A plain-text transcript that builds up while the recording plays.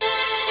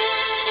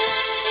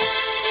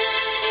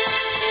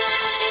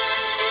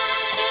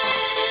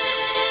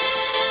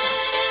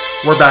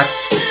We're back.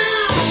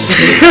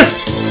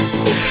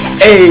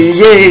 Hey,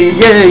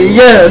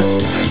 yeah.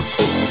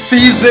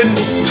 Season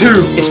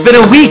 2. It's been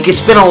a week.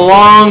 It's been a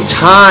long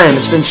time.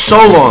 It's been so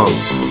long.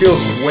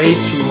 Feels way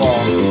too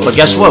long. But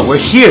guess what? We're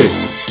here.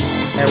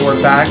 And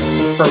we're back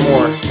for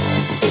more.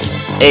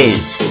 Hey.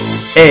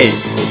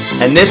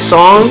 And this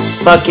song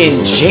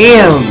fucking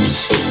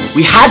jams.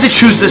 We had to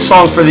choose this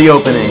song for the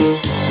opening.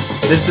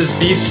 This is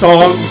the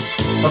song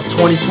of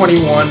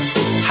 2021.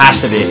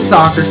 Has to be.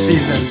 Soccer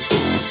season.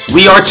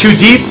 We are Too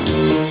Deep.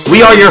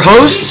 We are your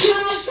hosts.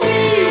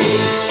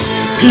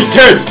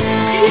 PK.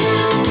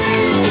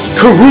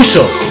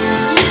 Caruso.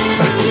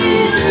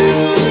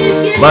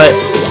 But,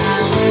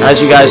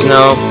 as you guys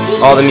know,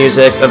 all the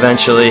music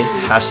eventually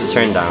has to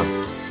turn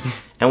down.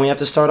 And we have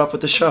to start off with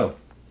the show.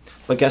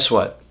 But guess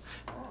what?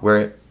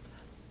 We're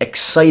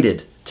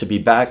excited to be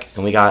back,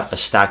 and we got a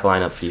stack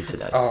lineup for you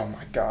today. Oh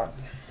my god.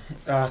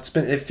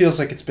 It feels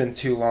like it's been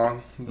too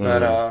long,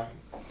 but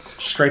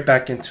straight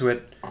back into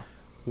it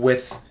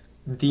with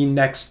the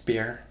next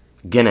beer.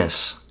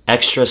 Guinness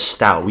Extra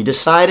Stout. We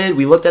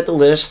looked at the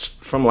list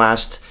from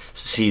last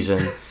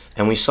season,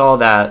 and we saw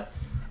that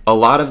a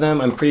lot of them,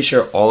 I'm pretty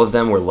sure all of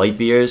them were light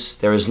beers.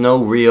 There was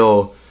no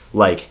real,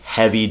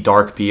 heavy,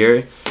 dark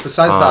beer.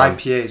 Besides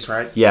the IPAs,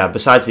 right? Yeah,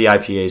 besides the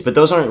IPAs. But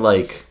those aren't,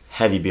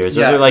 heavy beers.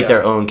 Those are,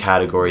 their own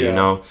category, you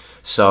know?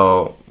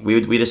 So,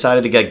 we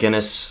decided to get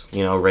Guinness,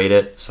 rate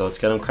it. So, let's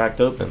get them cracked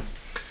open.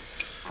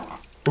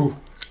 Ooh.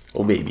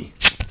 Oh, baby.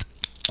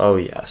 Oh,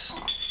 yes.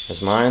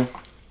 Here's mine.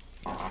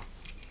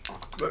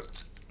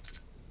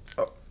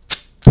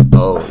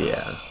 Oh,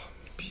 yeah.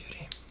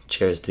 Beauty.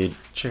 Cheers, dude.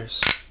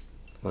 Cheers.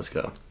 Let's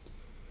go.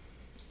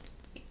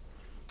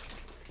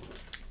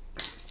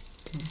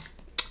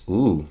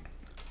 Ooh.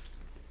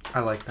 I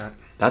like that.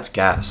 That's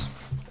gas.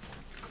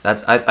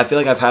 I feel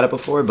like I've had it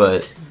before,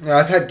 but... Yeah,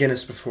 I've had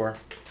Guinness before.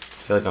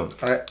 I feel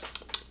like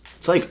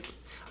It's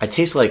I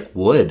taste like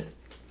wood.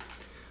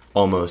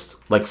 Almost.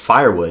 Like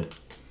firewood.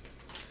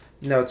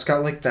 No, it's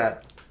got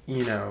that,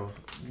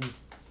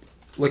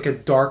 like a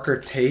darker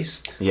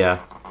taste. Yeah.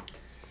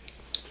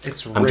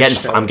 It's rich.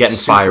 I'm getting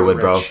firewood,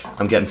 bro.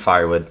 I'm getting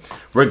firewood.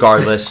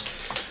 Regardless,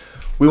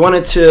 we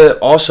wanted to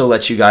also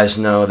let you guys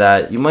know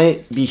that you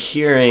might be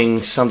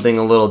hearing something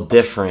a little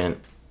different.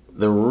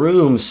 The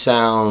room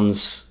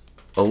sounds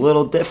a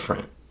little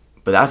different.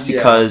 But that's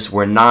because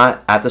we're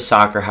not at the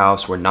soccer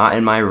house. We're not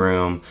in my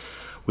room.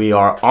 We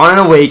are on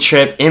an away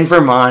trip in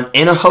Vermont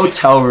in a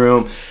hotel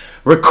room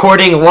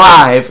recording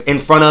live in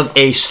front of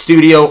a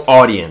studio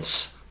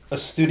audience. A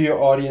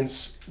studio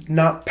audience,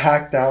 not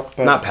packed out,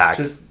 but not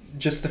packed.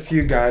 Just a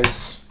few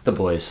guys. The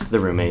boys, the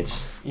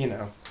roommates.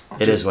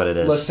 It is what it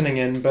is. Listening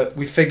in, but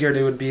we figured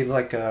it would be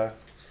a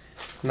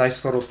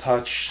nice little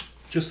touch,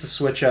 just to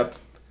switch up.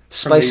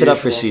 Spice it up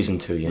for season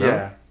 2,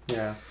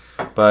 Yeah.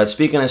 But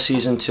speaking of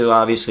season 2,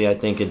 obviously I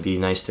think it'd be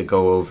nice to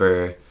go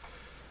over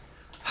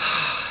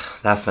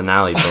that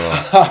finale,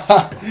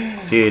 bro.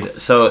 Dude,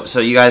 so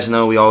you guys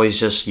know we always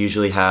just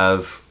usually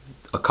have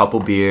a couple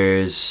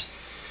beers,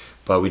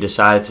 but we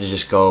decided to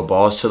just go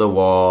balls to the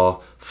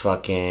wall,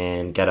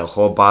 fucking get a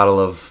whole bottle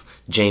of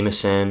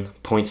Jameson,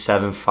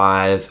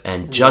 0.75,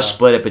 and just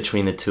split it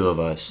between the two of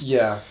us.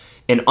 Yeah.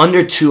 In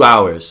under 2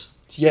 hours.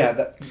 Yeah,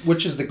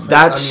 which is the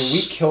crazy.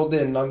 We killed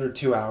it in under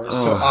 2 hours.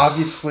 So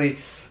obviously,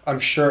 I'm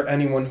sure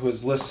anyone who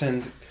has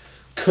listened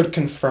could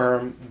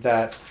confirm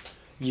that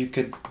you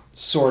could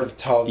sort of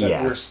tell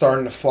that we're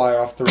starting to fly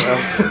off the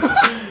rails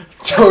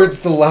towards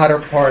the latter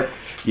part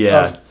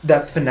of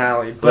that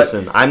finale. But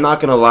listen, I'm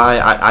not going to lie.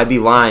 I'd be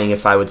lying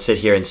if I would sit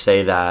here and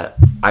say that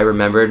I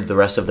remembered the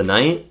rest of the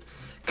night.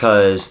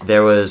 Because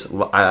there was,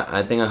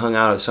 I think I hung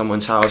out at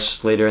someone's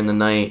house later in the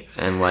night,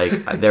 and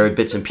there were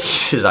bits and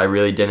pieces I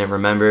really didn't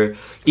remember.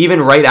 Even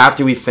right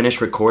after we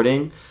finished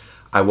recording,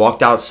 I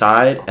walked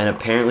outside and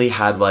apparently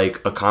had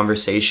a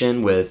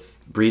conversation with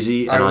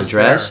Breezy and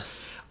Andres.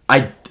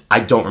 I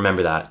don't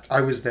remember that. I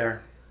was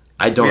there.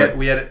 I don't.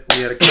 We had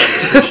a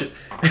conversation.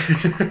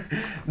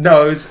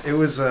 No,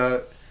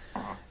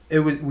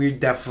 we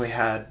definitely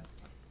had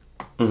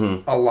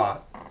a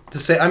lot to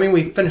say. I mean,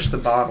 we finished the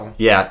bottle.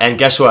 Yeah, and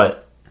guess what?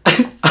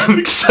 I'm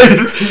excited.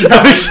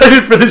 I'm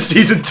excited for the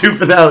season 2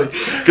 finale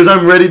because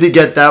I'm ready to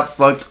get that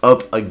fucked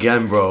up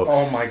again, bro.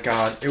 Oh my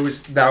god,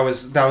 that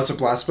was a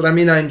blast. But I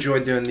mean, I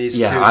enjoyed doing these.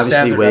 Yeah,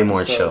 obviously way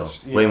more chill,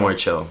 more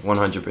chill,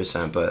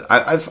 100%. But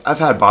I've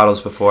had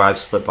bottles before. I've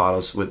split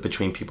bottles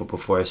between people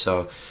before,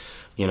 so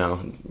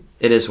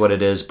it is what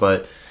it is.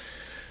 But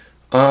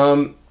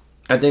I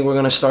think we're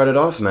gonna start it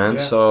off, man.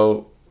 Yeah.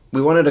 So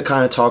we wanted to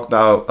kind of talk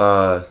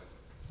about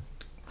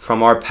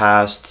from our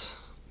past.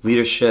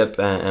 Leadership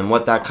and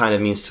what that kind of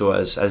means to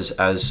us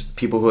as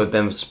people who have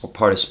been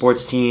part of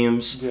sports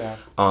teams,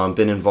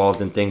 been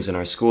involved in things in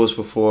our schools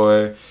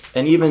before,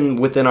 and even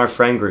within our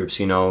friend groups,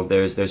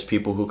 there's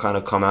people who kind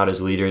of come out as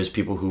leaders,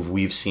 people who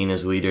we've seen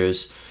as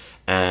leaders,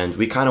 and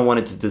we kind of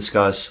wanted to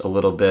discuss a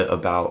little bit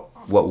about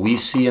what we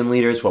see in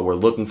leaders, what we're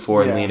looking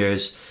for in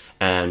leaders,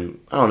 and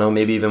I don't know,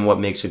 maybe even what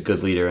makes a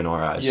good leader in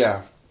our eyes.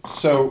 Yeah.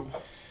 So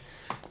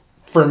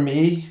for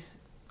me,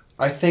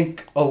 I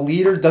think a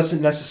leader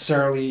doesn't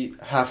necessarily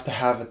have to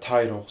have a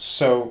title.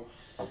 So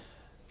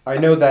I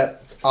know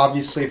that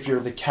obviously if you're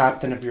the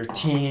captain of your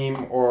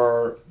team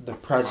or the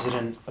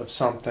president of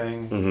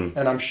something, mm-hmm.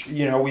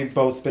 and we've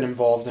both been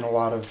involved in a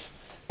lot of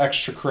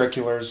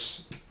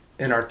extracurriculars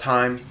in our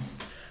time,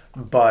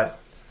 but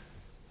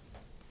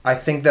I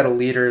think that a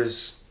leader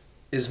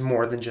is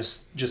more than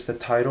just a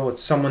title.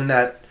 It's someone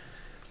that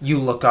you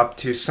look up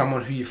to,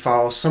 someone who you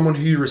follow, someone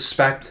who you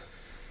respect,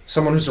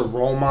 someone who's a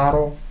role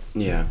model.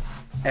 Yeah.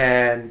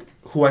 And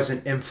who has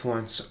an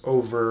influence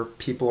over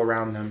people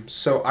around them.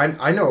 So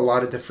I know a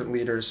lot of different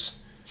leaders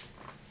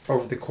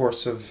over the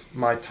course of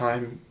my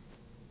time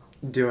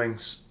doing,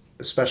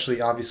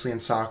 especially obviously in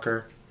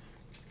soccer,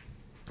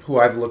 who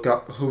I've looked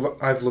up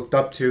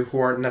to, who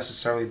aren't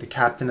necessarily the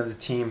captain of the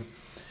team,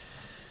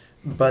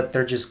 but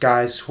they're just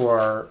guys who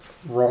are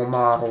role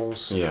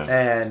models,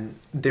 and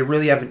they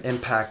really have an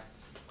impact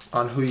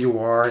on who you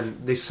are,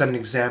 and they set an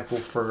example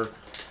for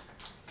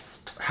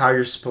how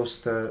you're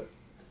supposed to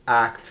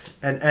act,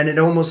 and it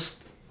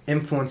almost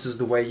influences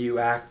the way you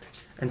act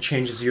and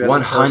changes you as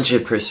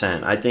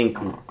 100%. I think,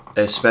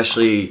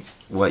 especially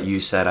what you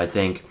said, I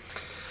think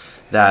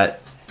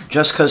that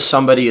just because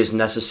somebody is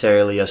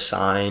necessarily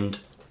assigned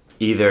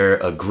either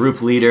a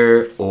group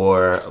leader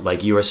or,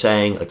 like you were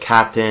saying, a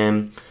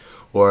captain,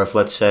 or if,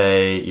 let's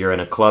say, you're in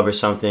a club or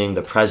something,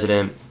 the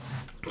president,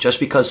 just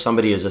because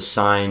somebody is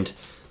assigned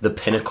the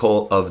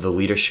pinnacle of the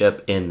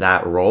leadership in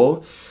that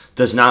role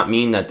does not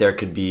mean that there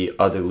could be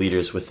other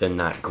leaders within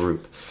that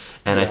group.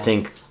 And I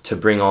think, to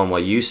bring on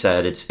what you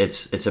said,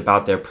 it's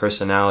about their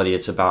personality.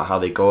 It's about how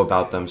they go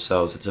about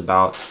themselves. It's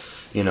about,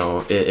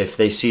 if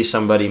they see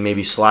somebody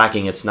maybe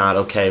slacking, it's not,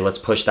 okay, let's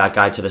push that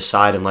guy to the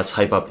side and let's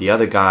hype up the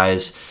other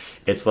guys.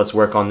 It's, let's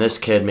work on this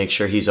kid, make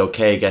sure he's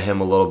okay, get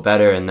him a little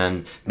better, and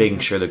then making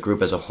sure the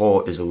group as a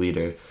whole is a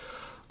leader.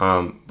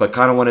 But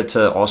kind of wanted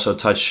to also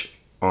touch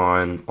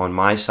on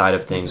my side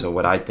of things, or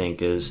what I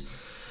think is,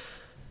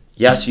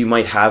 yes, you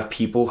might have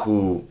people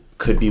who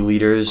could be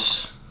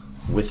leaders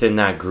within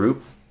that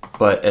group,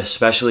 but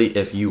especially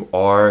if you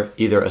are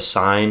either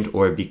assigned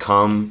or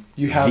become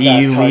the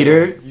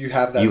leader, you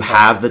have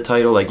the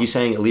title. Like you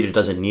saying, a leader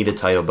doesn't need a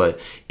title, but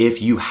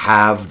if you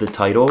have the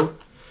title,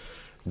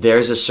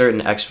 there's a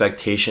certain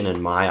expectation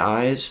in my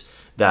eyes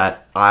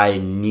that I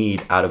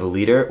need out of a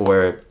leader,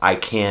 or I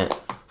can't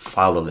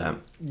follow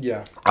them.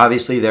 Yeah.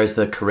 Obviously, there's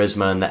the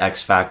charisma and the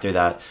X factor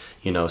that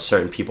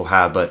certain people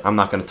have, but I'm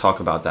not going to talk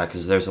about that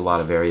because there's a lot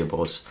of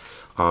variables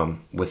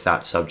with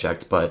that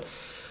subject. But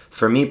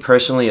for me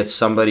personally, it's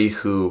somebody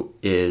who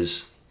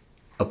is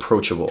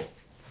approachable.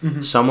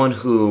 Mm-hmm. Someone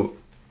who,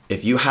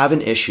 if you have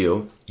an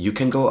issue, you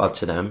can go up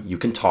to them, you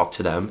can talk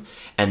to them,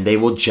 and they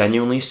will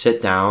genuinely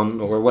sit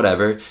down or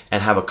whatever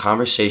and have a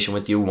conversation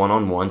with you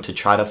one-on-one to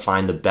try to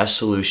find the best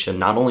solution,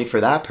 not only for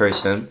that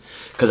person,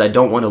 because I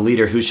don't want a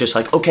leader who's just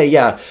like, okay,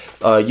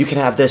 you can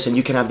have this and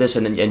you can have this,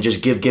 and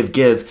just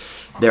give.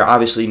 There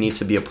obviously needs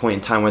to be a point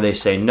in time where they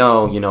say,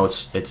 no,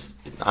 it's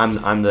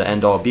I'm the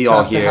end all be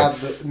all here.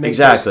 Make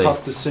those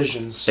tough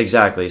decisions.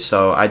 Exactly.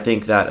 So I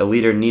think that a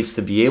leader needs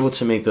to be able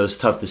to make those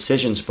tough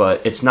decisions,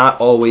 but it's not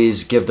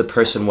always give the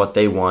person what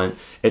they want.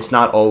 It's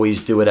not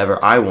always do whatever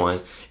I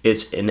want.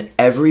 It's in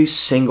every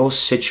single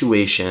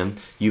situation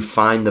you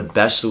find the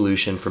best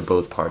solution for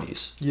both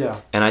parties.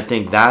 Yeah. And I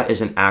think that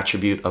is an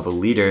attribute of a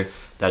leader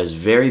that is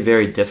very,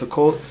 very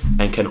difficult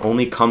and can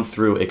only come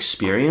through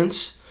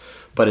experience.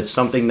 But it's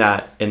something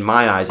that, in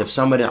my eyes, if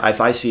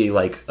I see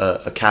like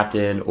a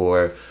captain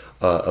or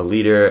a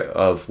leader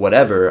of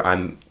whatever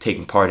I'm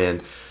taking part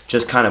in,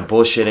 just kind of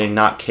bullshitting,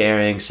 not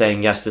caring,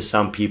 saying yes to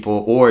some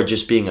people, or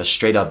just being a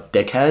straight up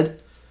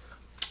dickhead,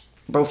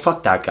 bro,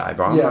 fuck that guy,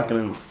 bro. I'm not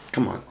gonna.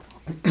 Come on.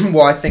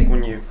 Well, I think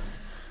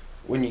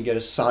when you get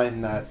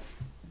assigned that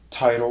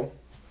title,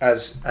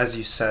 as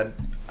you said,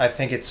 I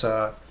think it's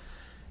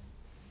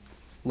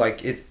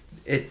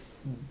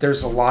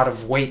there's a lot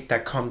of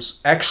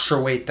extra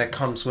weight that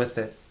comes with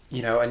it,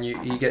 and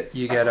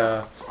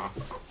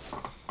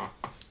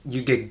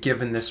you get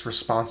given this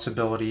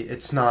responsibility.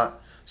 It's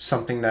not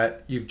something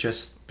that you've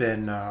just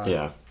been.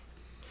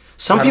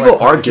 Some people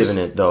are given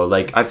it though.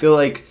 Like I feel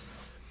like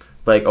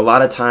a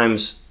lot of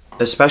times,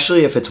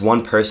 especially if it's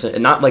one person,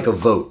 and not like a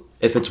vote.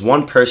 If it's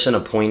one person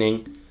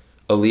appointing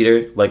a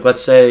leader, like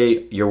let's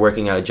say you're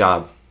working at a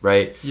job,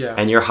 right? Yeah.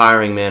 And your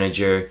hiring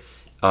manager.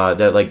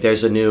 That like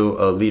there's a new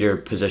leader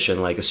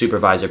position, like a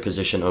supervisor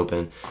position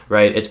open,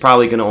 right? It's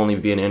probably going to only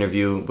be an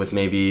interview with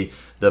maybe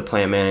the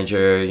plant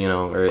manager,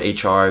 or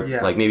HR,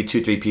 like maybe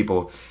 2-3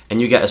 people,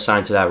 and you get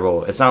assigned to that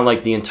role. It's not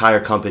like the entire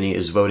company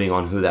is voting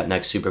on who that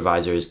next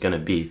supervisor is going to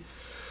be.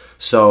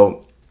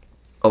 So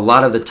a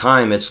lot of the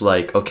time it's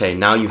like, okay,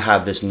 now you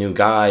have this new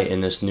guy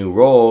in this new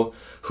role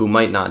who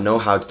might not know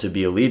how to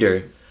be a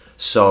leader.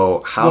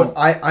 So how? Well,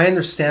 I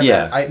understand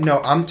that.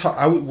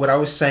 What I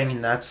was saying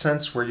in that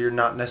sense, where you're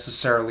not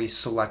necessarily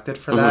selected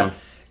for that.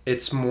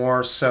 It's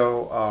more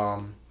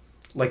so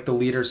like the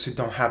leaders who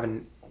don't have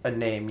a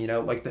name.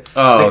 Like the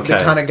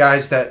kind of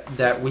guys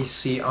that we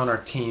see on our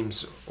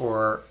teams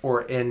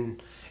or in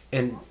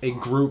in a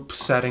group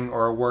setting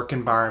or a work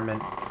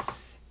environment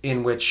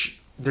in which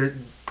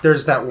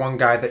there's that one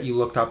guy that you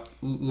look up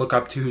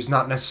to who's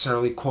not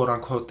necessarily quote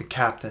unquote the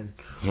captain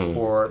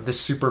or the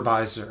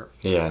supervisor.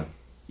 Yeah.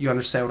 You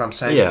understand what I'm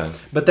saying? Yeah.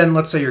 But then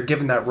let's say you're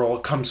given that role,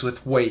 it comes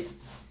with weight.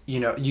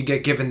 You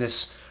get given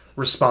this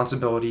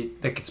responsibility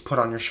that gets put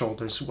on your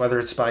shoulders, whether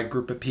it's by a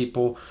group of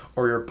people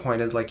or you're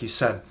appointed, like you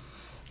said.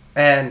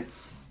 And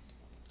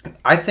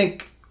I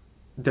think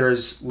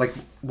there's, like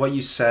what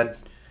you said,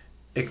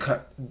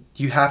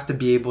 you have to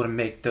be able to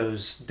make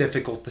those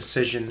difficult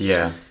decisions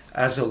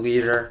as a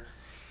leader.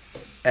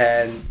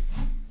 And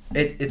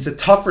it's a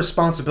tough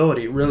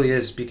responsibility. It really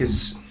is,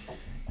 because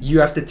you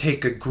have to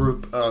take a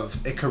group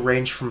of, it could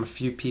range from a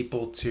few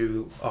people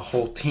to a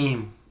whole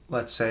team,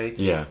 let's say.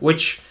 Yeah.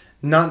 Which,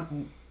 not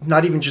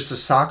even just a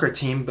soccer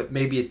team, but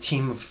maybe a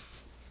team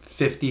of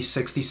 50,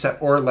 60,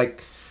 or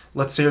like,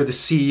 let's say you're the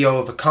CEO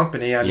of a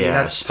company. I mean,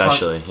 that's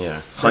especially,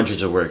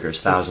 hundreds of workers,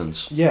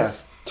 thousands. Yeah,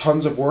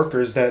 tons of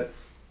workers that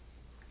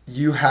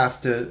you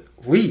have to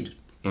lead.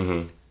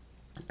 Mm-hmm.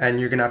 And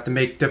you're going to have to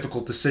make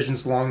difficult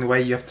decisions along the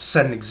way. You have to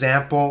set an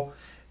example.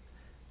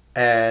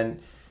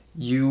 And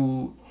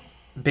you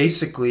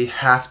basically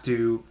have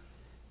to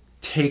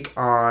take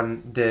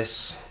on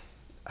this,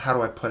 how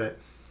do I put it?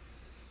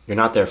 You're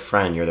not their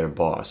friend, you're their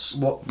boss.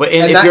 Well, but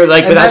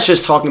that's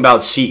just talking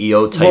about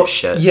CEO type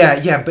shit.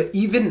 Yeah, but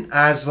even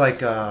as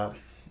like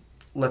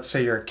let's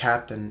say you're a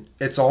captain,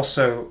 it's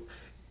also,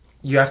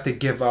 you have to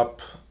give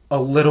up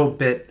a little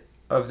bit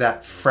of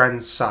that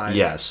friend side.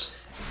 Yes.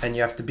 And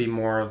you have to be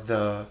more of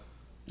the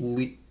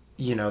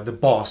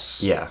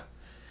boss. Yeah.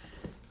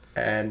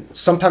 And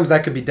sometimes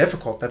that could be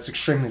difficult. That's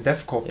extremely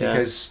difficult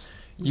because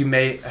you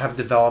may have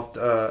developed,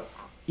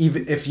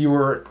 even if you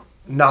were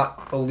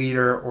not a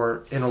leader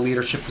or in a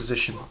leadership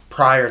position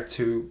prior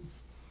to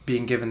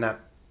being given that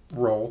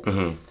role,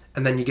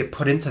 and then you get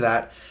put into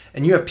that,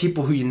 and you have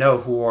people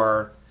who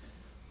are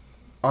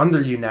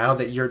under you now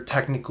that you're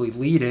technically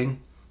leading,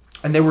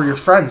 and they were your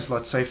friends,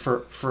 let's say,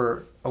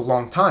 for a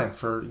long time,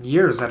 for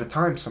years at a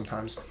time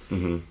sometimes.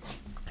 Mm-hmm.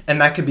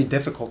 And that could be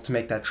difficult to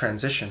make that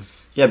transition.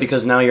 Yeah,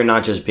 because now you're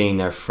not just being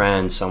their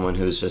friend, someone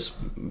who's just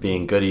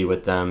being goody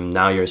with them.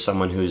 Now you're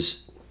someone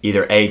who's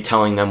either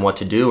telling them what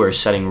to do or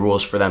setting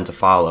rules for them to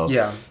follow.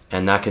 Yeah.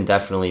 And that can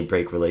definitely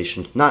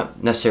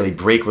not necessarily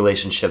break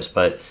relationships,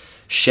 but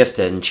shift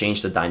it and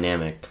change the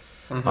dynamic.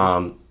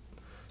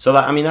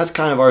 Mm-hmm. That's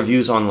kind of our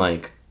views on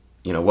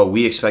what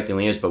we expect in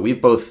leaders, but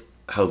we've both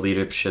held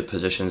leadership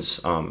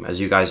positions. As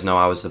you guys know,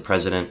 I was the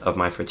president of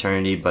my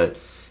fraternity, but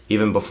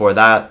even before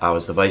that, I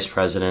was the vice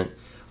president.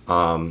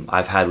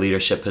 I've had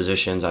leadership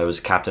positions. I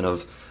was captain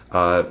of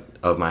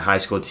my high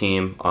school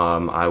team.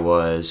 I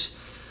was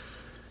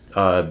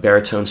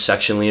baritone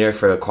section leader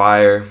for the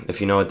choir. If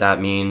you know what that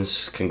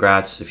means,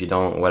 congrats. If you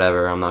don't,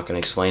 whatever, I'm not going to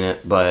explain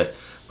it. But,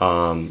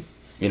 and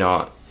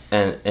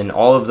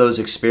all of those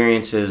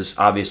experiences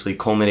obviously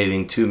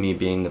culminating to me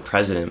being the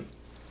president,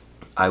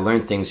 I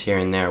learned things here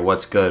and there.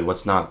 What's good,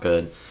 what's not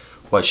good,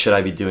 what should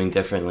I be doing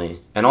differently?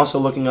 And also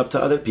looking up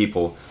to other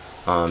people.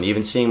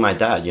 Even seeing my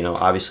dad,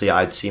 obviously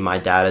I'd see my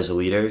dad as a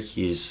leader.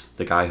 He's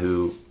the guy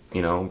who,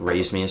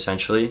 raised me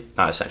actually.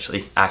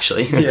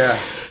 Yeah.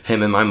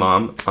 Him and my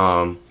mom.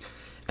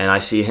 And I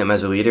see him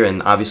as a leader,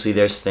 and obviously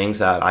there's things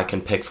that I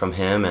can pick from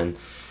him, and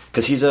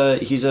because he's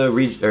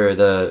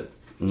the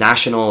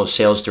national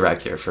sales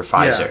director for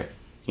Pfizer.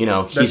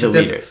 Yeah. He's a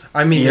leader.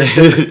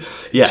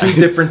 Two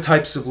different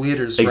types of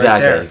leaders.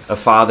 Exactly. Right there. A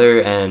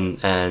father and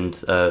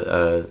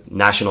a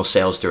national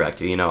sales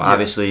director.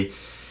 Obviously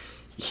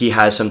he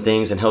has some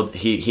things, and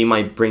he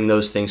might bring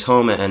those things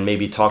home and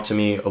maybe talk to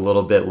me a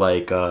little bit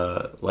like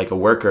a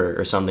worker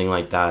or something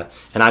like that.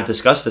 And I've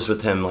discussed this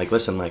with him.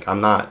 Listen, I'm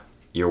not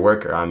your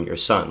worker, I'm your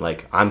son.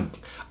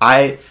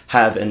 I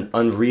have an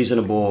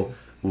unreasonable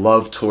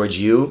love towards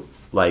you,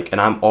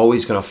 and I'm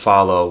always gonna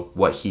follow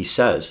what he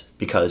says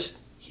because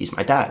he's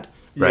my dad,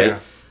 right? Yeah.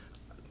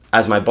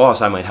 As my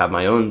boss, I might have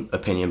my own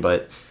opinion,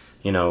 but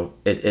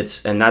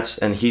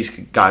and he's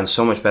gotten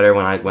so much better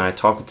when I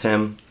talk with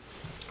him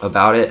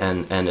about it,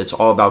 and it's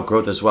all about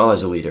growth as well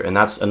as a leader. And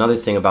that's another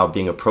thing about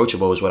being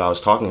approachable, is what I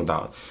was talking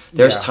about.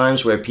 There's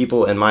times where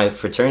people in my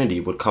fraternity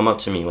would come up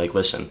to me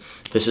listen,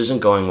 this isn't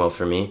going well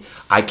for me.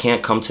 I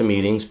can't come to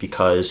meetings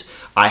because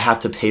I have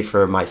to pay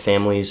for my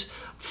family's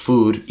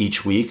food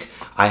each week.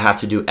 I have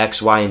to do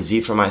X, Y, and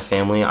Z for my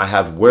family. I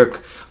have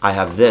work. I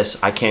have this.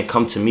 I can't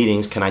come to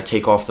meetings. Can I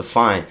take off the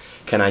fine?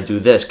 Can I do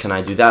this? Can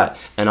I do that?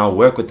 And I'll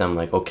work with them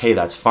okay,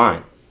 that's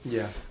fine.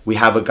 Yeah. We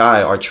have a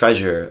guy, our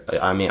treasurer.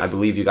 I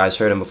believe you guys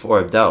heard him before,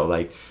 Abdel.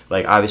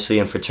 Obviously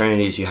in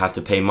fraternities you have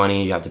to pay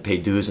money, you have to pay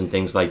dues and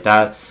things like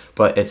that.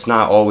 But it's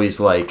not always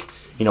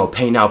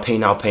pay now.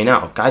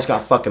 Guys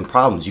got fucking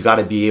problems. You got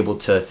to be able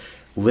to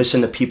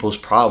listen to people's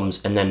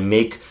problems and then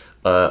make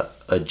a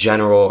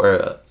general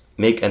or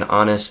make an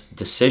honest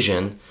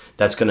decision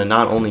that's going to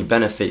not only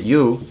benefit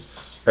you,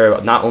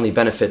 or not only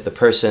benefit the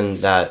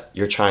person that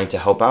you're trying to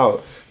help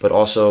out, but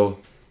also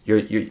you're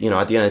at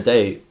the end of the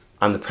day,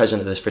 I'm the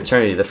president of this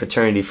fraternity. The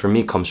fraternity for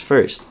me comes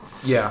first.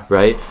 Yeah.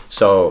 Right?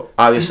 So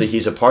obviously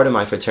he's a part of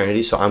my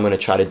fraternity, so I'm going to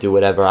try to do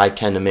whatever I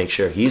can to make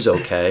sure he's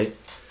okay.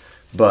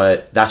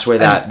 But that's where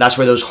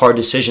those hard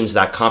decisions,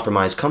 that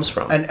compromise comes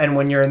from. And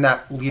when you're in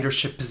that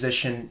leadership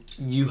position,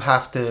 you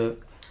have to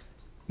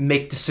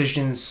make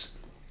decisions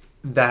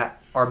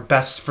that are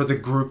best for the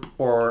group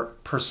or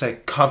per se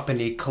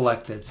company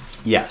collective.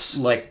 Yes.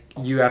 Like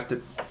you have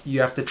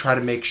to try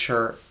to make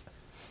sure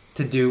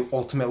to do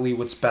ultimately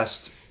what's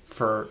best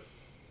for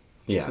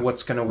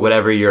what's going to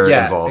whatever you're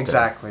involved in.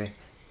 Exactly.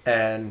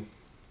 And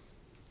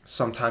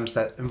sometimes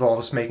that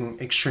involves making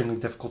extremely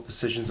difficult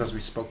decisions, as we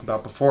spoke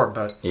about before,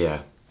 but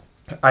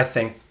I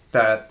think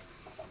that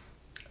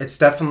it's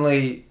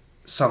definitely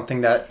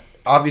something that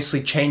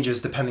obviously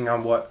changes depending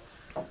on what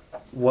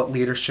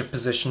leadership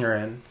position you're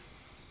in.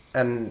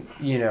 And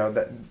you know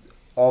that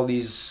all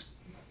these,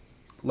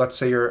 let's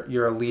say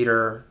you're a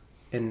leader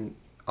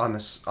on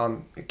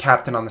a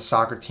captain on the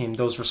soccer team,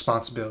 those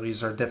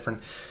responsibilities are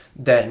different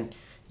than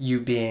you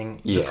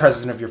being the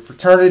president of your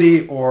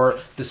fraternity or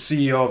the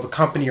CEO of a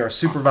company or a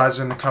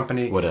supervisor in the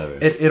company. Whatever.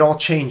 It all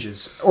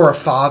changes. Or a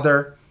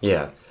father.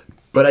 Yeah.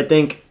 But I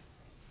think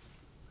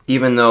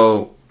even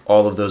though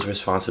all of those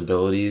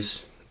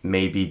responsibilities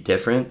may be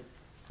different,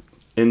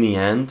 in the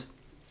end,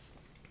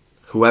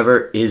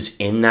 whoever is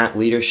in that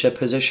leadership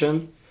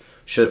position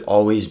should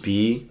always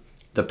be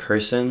the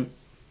person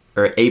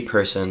or a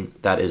person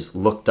that is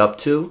looked up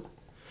to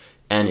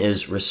and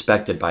is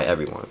respected by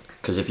everyone.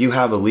 Because if you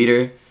have a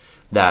leader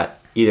that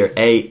either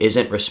A,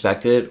 isn't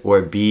respected,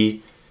 or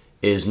B,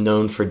 is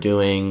known for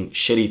doing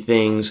shitty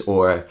things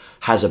or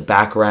has a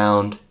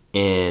background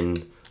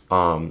in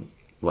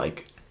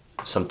like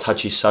some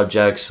touchy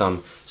subjects,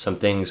 some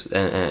things,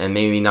 and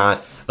maybe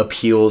not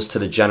appeals to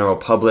the general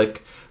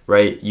public,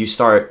 right? You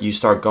start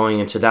going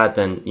into that,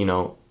 then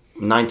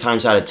 9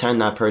 times out of 10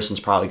 that person's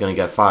probably going to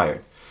get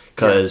fired.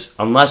 Because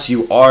unless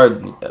you are,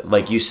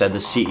 like you said, the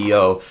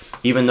CEO,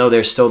 even though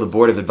there's still the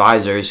board of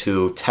advisors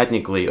who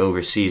technically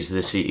oversees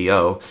the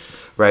CEO,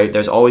 right?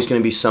 There's always going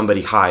to be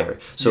somebody higher.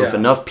 So if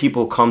enough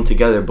people come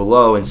together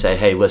below and say,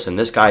 hey, listen,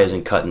 this guy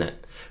isn't cutting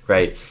it,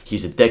 right?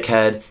 He's a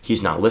dickhead.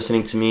 He's not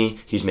listening to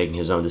me. He's making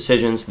his own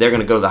decisions. They're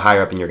going to go to the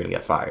higher up and you're going to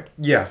get fired.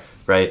 Yeah.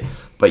 Right?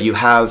 But you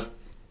have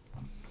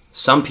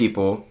some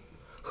people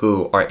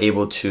who are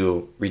able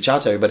to reach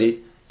out to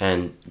everybody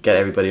and get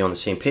everybody on the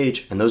same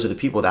page. And those are the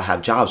people that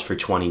have jobs for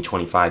 20,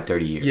 25,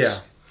 30 years. Yeah,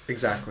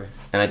 exactly.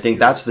 And I think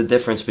that's the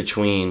difference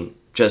between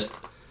just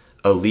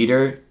a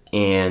leader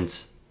and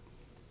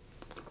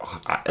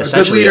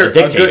essentially a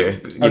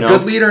dictator. A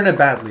good leader and a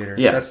bad leader.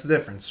 Yeah. That's the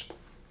difference.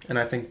 And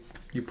I think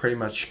you pretty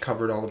much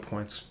covered all the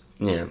points.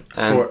 Yeah.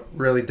 For what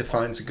really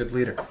defines a good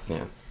leader.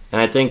 Yeah. And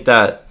I think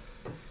that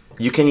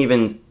you can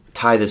even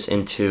tie this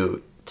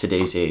into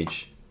today's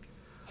age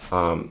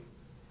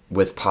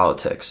with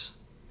politics.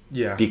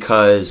 Yeah.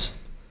 Because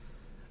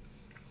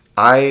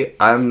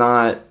I'm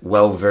not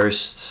well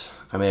versed.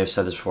 I may have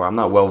said this before. I'm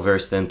not well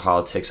versed in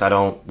politics. I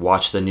don't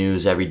watch the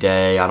news every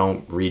day. I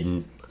don't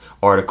read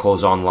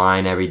articles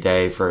online every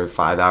day for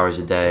 5 hours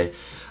a day.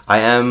 I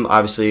am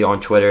obviously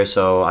on Twitter,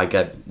 so I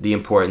get the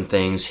important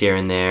things here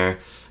and there.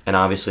 And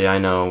obviously, I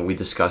know we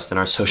discussed in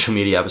our social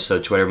media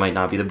episode, Twitter might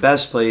not be the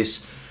best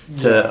place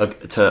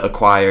to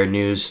acquire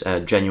news,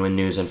 genuine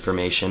news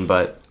information,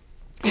 but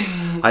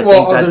I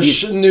think that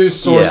other news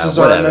sources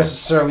aren't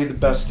necessarily the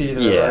best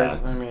either,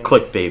 right? I mean,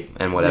 clickbait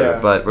and whatever. Yeah.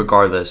 But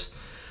regardless,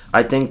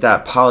 I think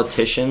that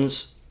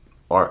politicians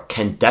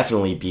can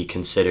definitely be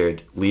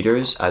considered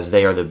leaders, as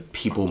they are the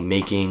people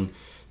making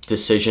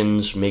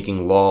decisions,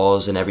 making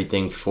laws and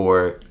everything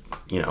for,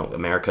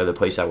 America, the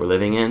place that we're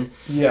living in.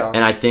 Yeah.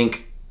 And I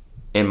think,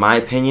 in my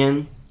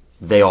opinion,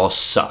 they all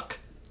suck.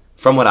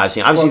 From what I've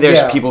seen. Obviously,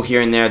 there's people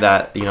here and there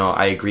that,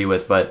 I agree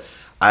with, but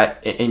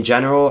in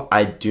general,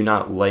 I do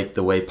not like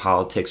the way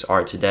politics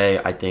are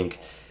today. I think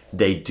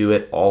they do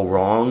it all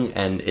wrong,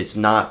 and it's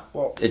not.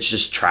 It's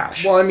just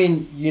trash. Well, I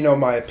mean,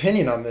 my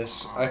opinion on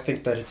this. I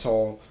think that it's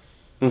all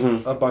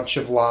a bunch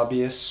of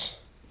lobbyists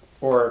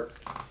or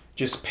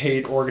just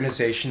paid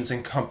organizations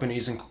and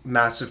companies and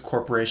massive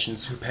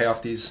corporations who pay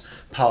off these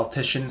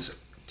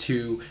politicians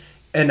to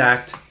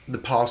enact the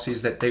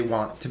policies that they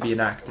want to be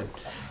enacted.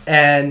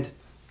 And,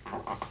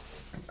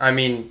 I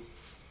mean,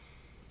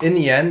 in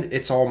the end,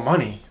 it's all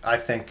money, I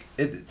think.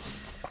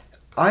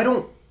 I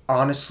don't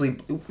honestly...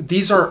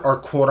 These are our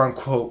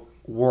quote-unquote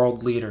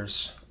world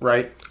leaders,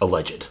 right?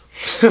 Alleged.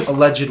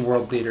 Alleged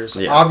world leaders.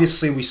 Yeah.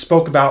 Obviously, we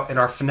spoke about in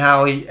our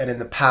finale and in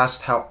the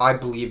past how I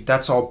believe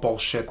that's all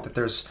bullshit, that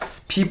there's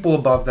people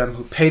above them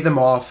who pay them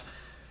off,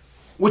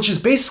 which is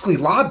basically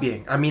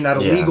lobbying. I mean, at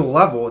a legal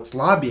level, it's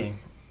lobbying.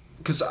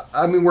 Because,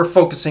 I mean, we're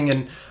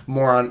focusing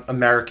more on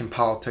American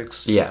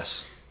politics.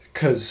 Yes.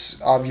 Because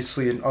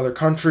obviously in other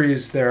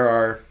countries there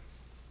are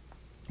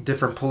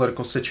different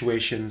political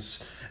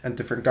situations and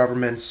different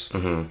governments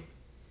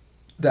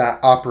that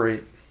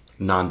operate.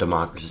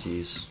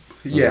 Non-democracies.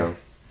 Yeah,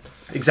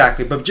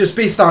 exactly. But just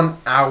based on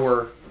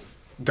our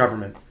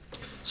government.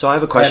 So I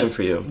have a question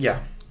for you.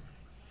 Yeah.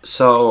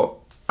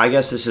 So I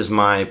guess this is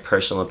my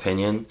personal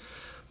opinion,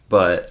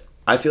 but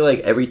I feel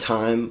like every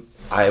time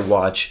I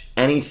watch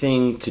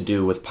anything to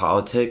do with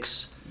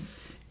politics,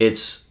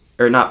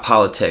 or not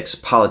politics,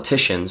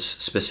 politicians,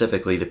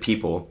 specifically the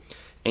people,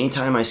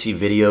 anytime I see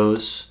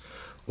videos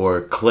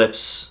or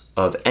clips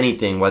of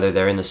anything, whether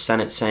they're in the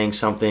Senate saying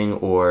something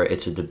or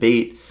it's a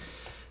debate,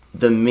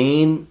 the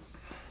main,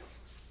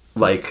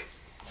 like,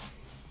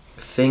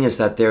 thing is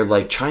that they're,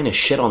 like, trying to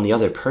shit on the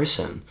other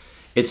person.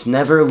 It's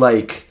never,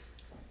 like,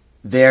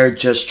 they're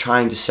just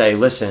trying to say,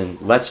 listen,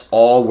 let's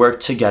all work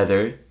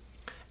together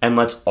and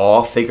let's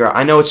all figure out.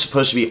 I know it's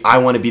supposed to be, I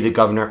want to be the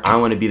governor, I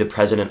want to be the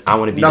president, I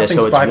want to be this,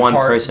 so it's one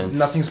person.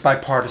 Nothing's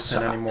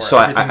bipartisan anymore. So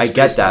I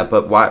get that,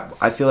 but why?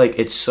 I feel like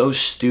it's so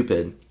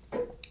stupid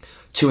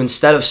to,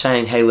 instead of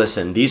saying, hey,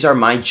 listen, these are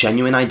my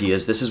genuine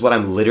ideas, this is what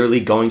I'm literally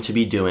going to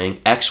be doing,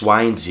 X,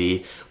 Y, and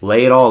Z,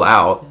 lay it all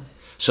out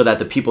so that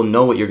the people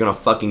know what you're going to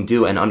fucking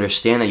do and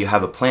understand that you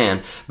have a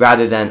plan,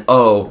 rather than,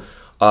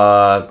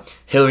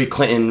 Hillary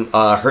Clinton,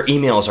 her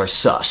emails are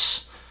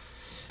sus.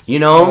 You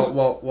know?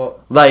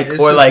 Well,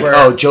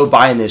 Joe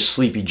Biden is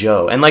Sleepy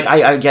Joe. And, like,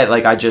 I get,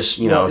 like, I just,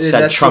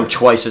 said Trump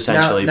twice,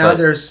 essentially. Now but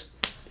there's...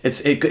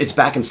 It's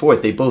back and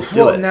forth. They both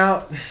do it.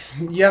 Now,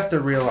 you have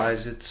to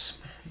realize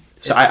it's...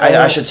 So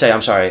I should say,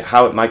 I'm sorry,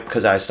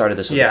 because I started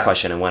this with a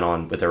question and went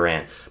on with a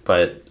rant.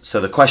 But,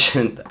 so the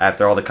question,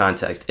 after all the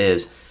context,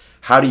 is,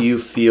 how do you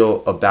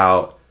feel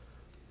about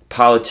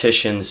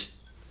politicians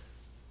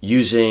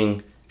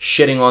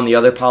shitting on the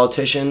other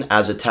politician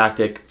as a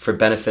tactic for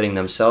benefiting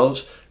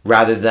themselves,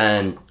 rather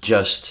than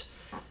just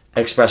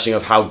expressing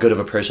of how good of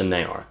a person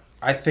they are?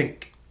 I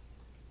think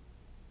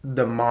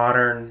the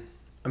modern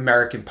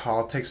American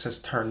politics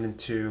has turned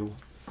into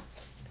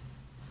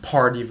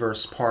party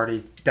versus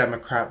party,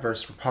 Democrat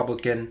versus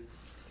Republican,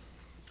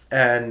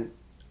 and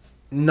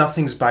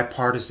nothing's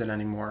bipartisan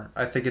anymore.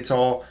 I think it's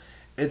all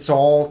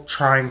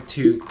trying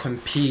to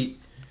compete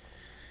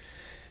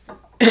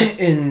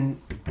in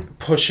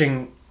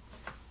pushing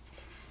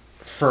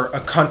for a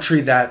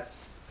country that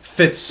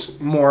fits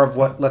more of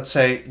what, let's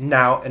say,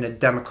 now in a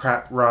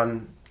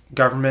Democrat-run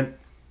government,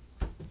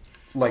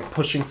 like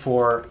pushing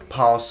for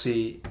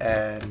policy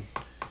and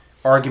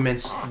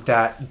arguments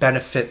that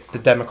benefit the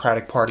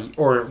Democratic Party.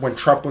 Or when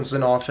Trump was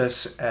in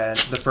office and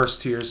the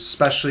first 2 years,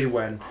 especially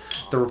when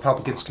the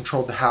Republicans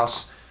controlled the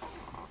House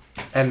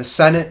and the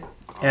Senate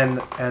and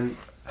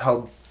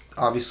held,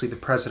 obviously, the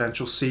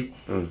presidential seat,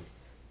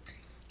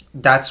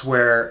 that's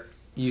where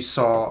you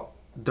saw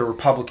the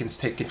Republicans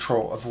take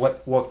control of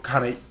what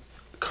kind of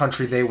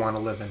country they want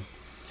to live in.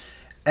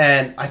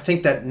 And I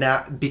think that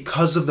now,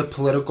 because of the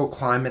political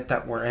climate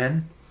that we're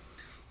in,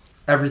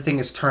 everything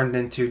is turned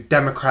into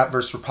Democrat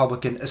versus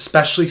Republican,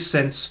 especially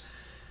since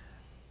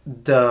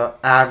the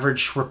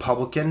average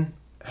Republican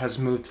has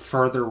moved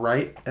further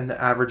right and the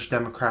average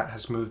Democrat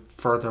has moved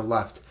further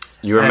left.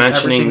 You were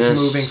mentioning this.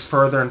 Everything's moving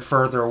further and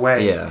further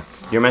away. Yeah,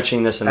 you're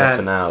mentioning this in the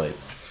finale.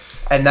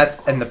 And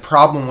the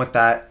problem with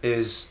that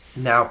is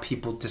now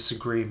people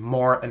disagree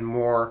more and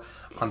more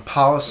on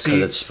policy.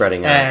 Because it's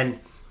spreading out. And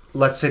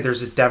let's say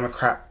there's a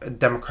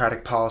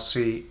Democratic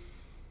policy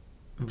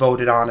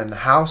voted on in the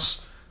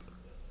House.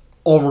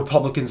 All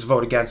Republicans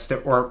vote against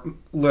it, or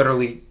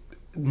literally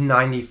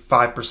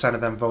 95%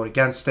 of them vote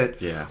against it.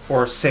 Yeah.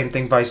 Or same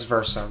thing, vice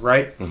versa,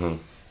 right? Mm-hmm.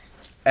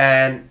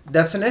 And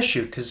that's an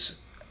issue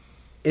because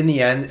in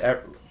the end,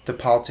 the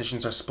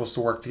politicians are supposed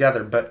to work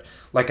together. But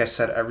like I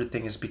said,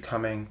 everything is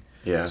becoming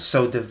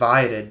so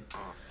divided.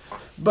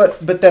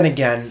 But then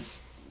again,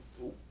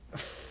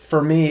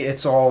 for me,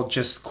 it's all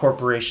just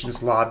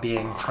corporations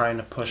lobbying, trying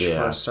to push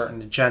for a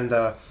certain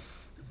agenda.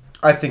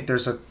 I think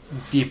there's a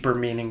deeper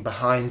meaning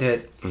behind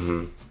it,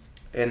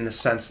 in the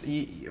sense...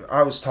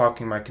 I was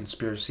talking my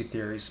conspiracy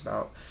theories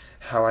about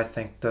how I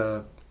think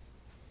the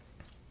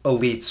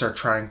elites are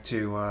trying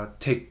to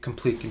take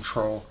complete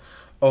control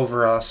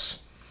over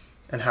us,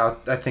 and how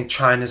I think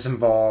China's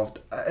involved.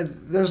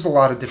 There's a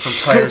lot of different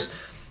players.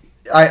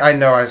 I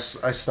know I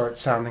start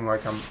sounding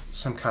like I'm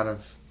some kind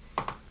of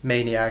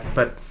maniac,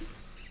 but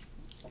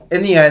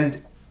in the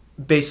end,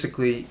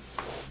 basically,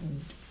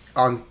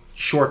 on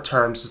short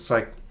terms, it's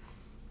like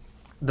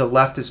the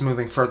left is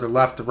moving further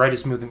left, the right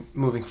is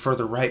moving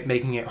further right,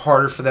 making it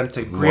harder for them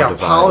to agree on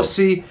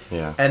policy.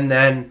 Yeah. And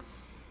then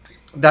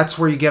that's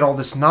where you get all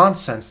this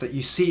nonsense that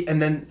you see.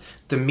 And then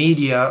the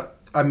media,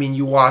 I mean,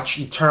 you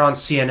turn on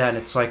CNN,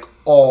 it's like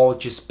all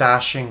just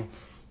bashing.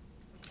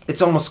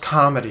 It's almost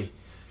comedy.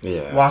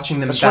 Yeah.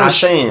 Watching them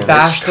bash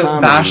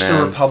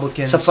the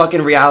Republicans. It's a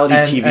fucking reality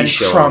TV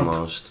show Trump,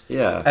 almost.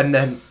 Yeah. And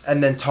then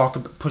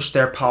push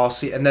their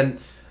policy, and then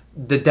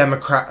the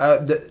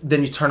Democrat.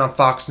 Then you turn on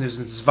Fox News,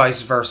 and it's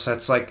vice versa.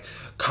 It's like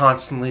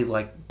constantly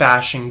like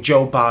bashing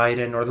Joe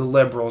Biden or the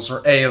liberals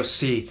or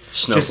AOC.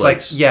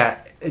 Snowflakes.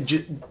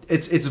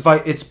 Just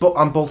like it's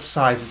on both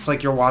sides. It's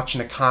like you're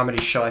watching a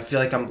comedy show. I feel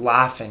like I'm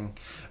laughing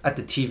at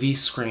the TV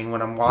screen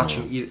when I'm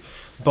watching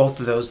both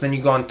of those. Then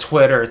you go on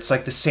Twitter. It's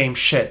like the same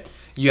shit.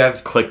 You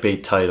have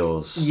clickbait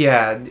titles.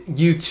 Yeah,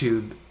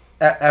 YouTube,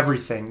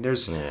 everything.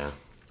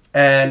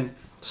 And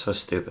so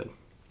stupid.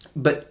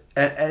 But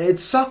and it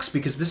sucks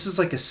because this is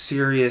like a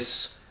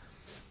serious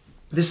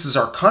this is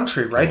our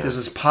country, right? Yeah. This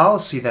is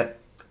policy that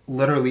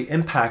literally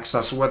impacts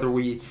us, whether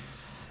we...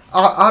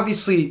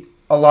 obviously,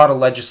 a lot of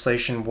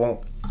legislation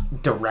won't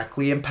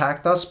directly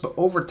impact us, but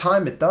over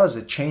time it does.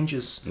 It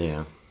changes.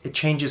 Yeah. It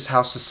changes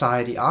how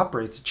society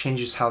operates. It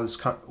changes how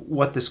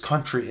what this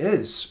country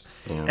is.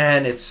 Yeah.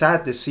 And it's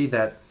sad to see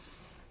that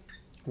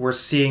we're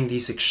seeing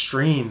these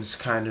extremes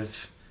kind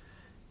of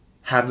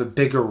have a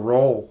bigger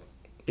role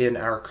in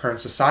our current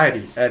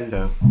society. And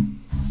yeah.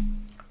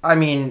 I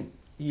mean,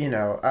 you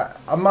know,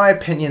 my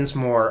opinion's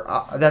more,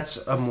 that's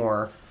a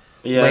more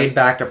laid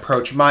back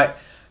approach.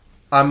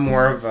 I'm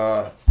more of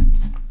a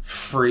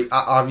free,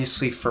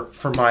 obviously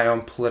for my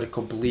own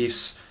political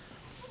beliefs,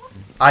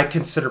 I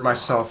consider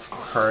myself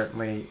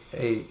currently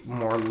a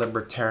more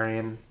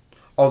libertarian,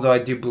 although I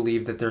do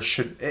believe that there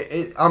should,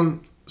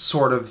 I'm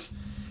sort of,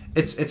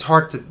 it's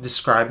hard to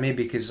describe me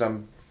because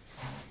I'm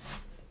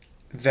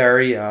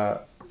very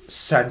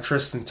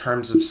centrist in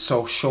terms of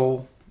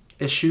social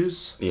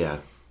issues. Yeah.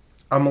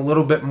 I'm a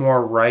little bit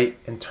more right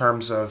in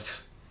terms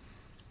of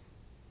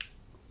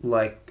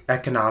like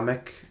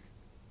economic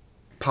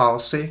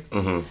policy.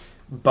 Mm-hmm.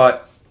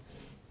 But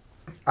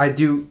I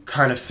do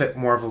kind of fit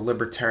more of a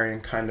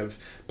libertarian kind of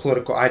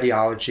political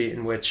ideology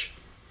in which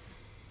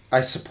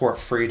I support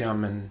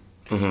freedom and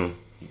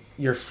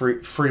your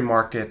free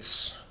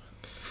markets,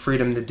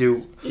 freedom to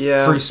do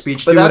free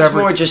speech. But that's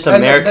more just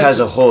America as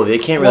a whole. They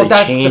can't really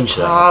change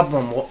that. Well, that's the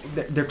problem. Well,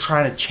 they're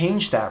trying to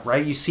change that,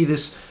 right? You see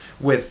this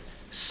with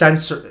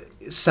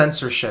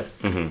censorship,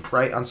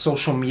 right, on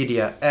social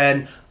media.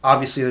 And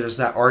obviously there's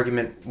that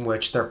argument in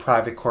which they're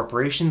private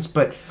corporations.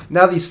 But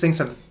now these things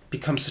have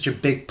become such a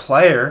big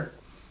player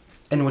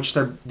in which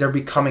they're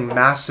becoming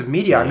massive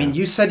media. Yeah. I mean,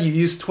 you said you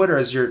use Twitter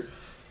as your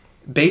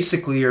source of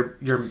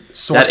information.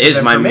 That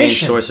is my main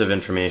source of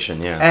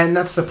information, yeah. And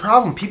that's the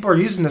problem. People are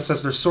using this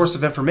as their source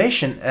of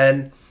information,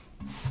 and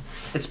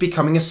it's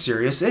becoming a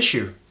serious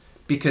issue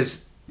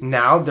because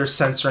now they're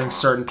censoring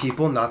certain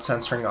people, not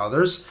censoring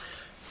others.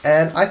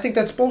 And I think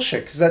that's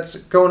bullshit because that's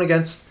going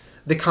against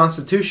the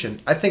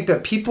Constitution. I think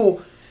that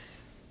people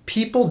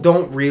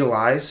don't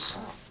realize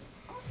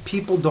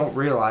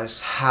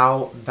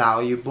how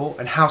valuable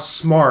and how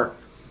smart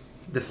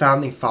the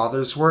founding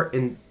fathers were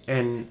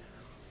in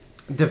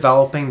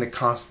developing the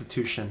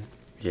Constitution.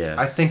 Yeah.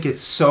 I think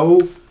it's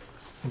so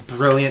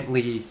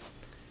brilliantly...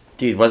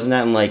 Dude, wasn't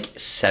that in like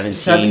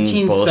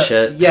 17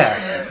 bullshit?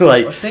 Yeah.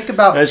 Like, think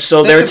about...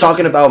 So they're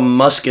talking about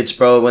muskets,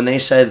 bro. When they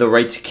said the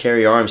right to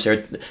carry arms,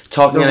 they're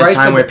talking at a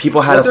time where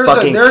people had to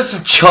fucking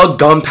chug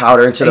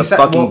gunpowder into the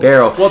fucking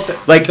barrel. Well,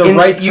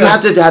 you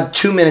have to have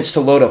 2 minutes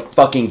to load a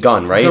fucking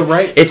gun, right?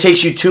 It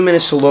takes you 2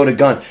 minutes to load a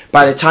gun.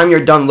 By the time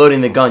you're done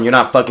loading the gun, you're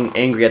not fucking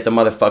angry at the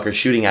motherfucker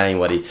shooting at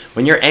anybody.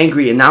 When you're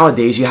angry, and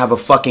nowadays you have a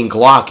fucking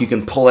Glock, you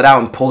can pull it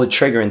out and pull the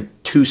trigger in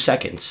 2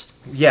 seconds.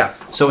 Yeah.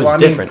 So it's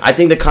different. I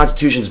think the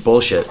Constitution's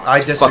bullshit. I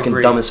disagree. It's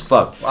fucking dumb as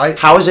fuck.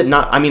 How is it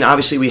not? I mean,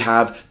 obviously we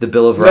have the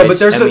Bill of Rights,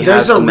 but and we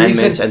have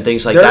amendments and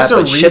things like that,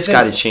 but shit's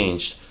got to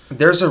change. In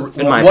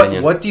my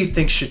opinion. What do you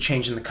think should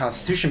change in the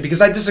Constitution?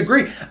 Because I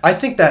disagree. I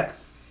think that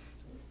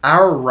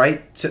our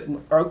right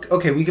to...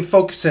 Okay, we could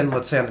focus in,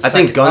 let's say, on the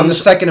Second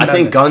Amendment. I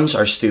think guns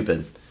are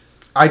stupid.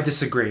 I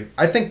disagree.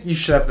 I think you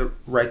should have the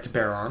right to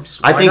bear arms.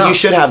 I think you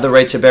should have the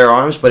right to bear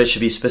arms, but it should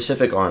be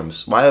specific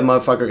arms. Why a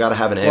motherfucker got to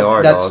have an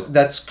AR, dog?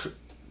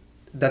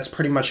 That's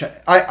pretty much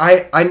it.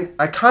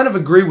 I kind of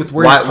agree with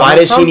where you're coming from.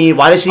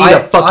 Why does he need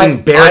a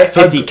fucking Barrett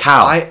 50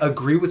 cal? I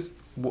agree with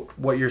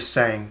what you're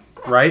saying,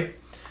 right?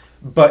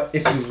 But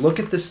if you look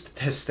at the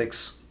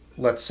statistics,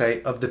 let's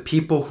say, of the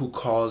people who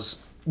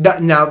cause...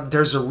 Now,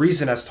 there's a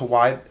reason as to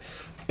why.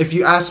 If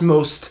you ask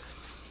most...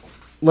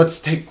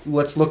 Let's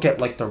look at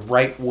like the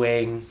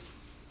right-wing,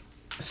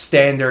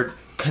 standard,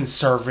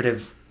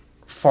 conservative,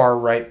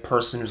 far-right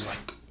person who's like,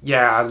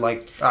 yeah, I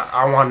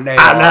want an AR.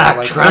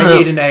 I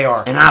need an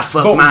AR. And I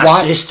fuck my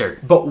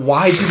sister. But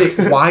why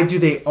do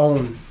they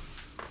own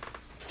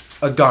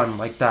a gun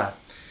like that?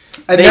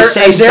 And they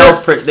say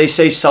self-defense. They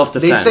say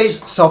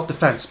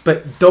self-defense,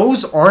 but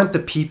those aren't the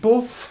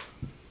people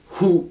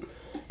who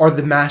are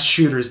the mass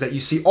shooters that you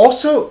see.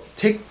 Also,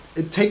 take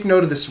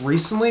note of this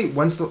recently.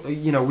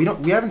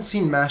 We haven't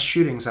seen mass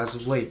shootings as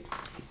of late.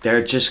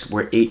 There just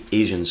were 8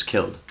 Asians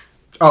killed.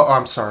 Oh,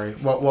 I'm sorry.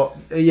 Well,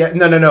 yeah,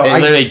 no.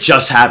 It literally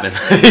just happened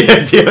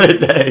the other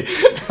day.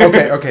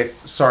 Okay,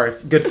 sorry.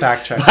 Good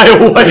fact check. By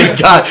a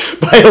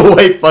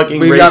white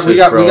fucking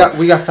racist, bro.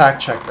 We got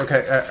fact checked.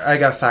 Okay, I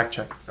got fact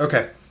checked.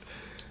 Okay.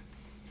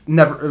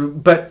 Never,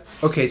 but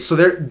okay. So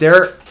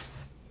their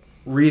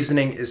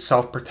reasoning is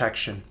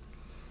self-protection.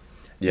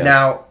 Yes.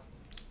 Now,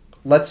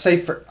 let's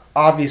say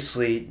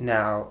obviously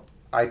now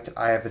I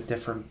have a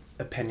different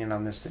opinion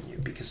on this than you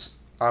because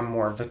I'm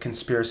more of a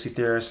conspiracy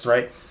theorist,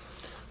 right?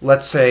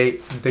 Let's say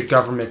the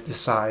government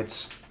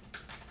decides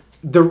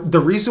the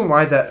reason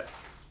why that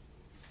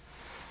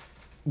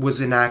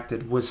was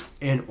enacted was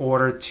in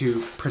order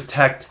to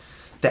protect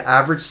the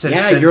average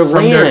citizen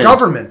from their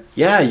government.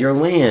 Yeah, your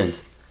land.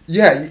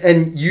 Yeah,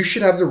 and you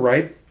should have the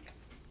right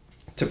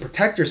to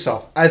protect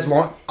yourself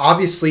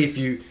obviously if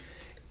you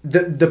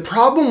the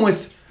problem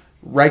with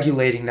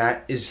regulating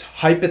that is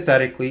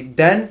hypothetically,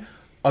 then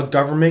a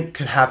government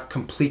could have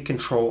complete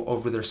control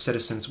over their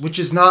citizens, which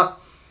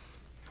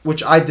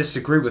I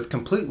disagree with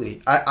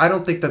completely. I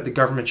don't think that the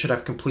government should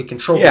have complete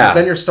control, because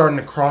then you're starting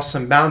to cross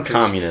some boundaries.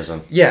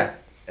 Communism. Yeah,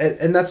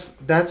 and that's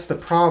the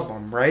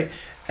problem, right?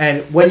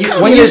 And when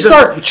you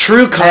start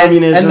true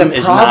communism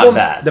is not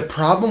bad. The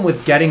problem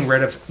with getting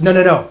rid of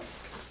no.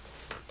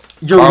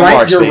 You're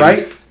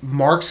right.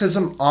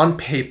 Marxism on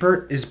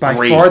paper is by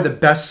far the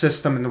best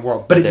system in the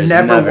world, but it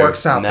never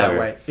works out that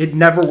way. It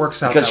never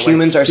works out that way. Because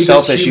humans are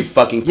selfish, you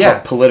fucking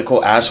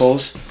political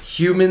assholes.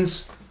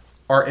 Humans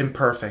are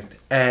imperfect,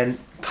 and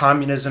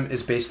communism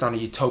is based on a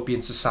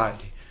utopian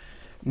society.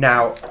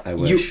 Now,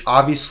 you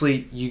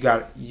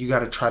got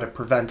to try to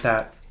prevent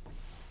that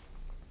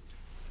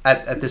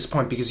at this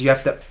point, because you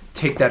have to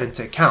take that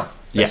into account.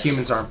 That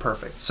humans aren't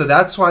perfect. So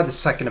that's why the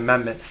Second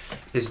Amendment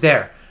is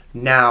there.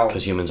 Now,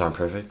 because humans aren't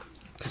perfect?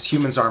 Because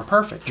humans aren't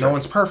perfect. True. No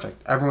one's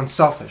perfect. Everyone's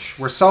selfish.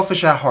 We're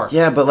selfish at heart.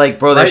 Yeah, but like,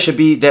 bro, there should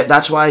be...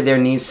 That's why there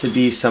needs to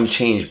be some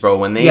change, bro.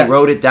 When they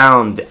wrote it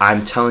down,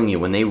 I'm telling you,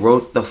 when they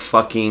wrote the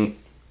fucking...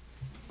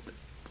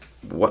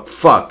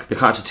 the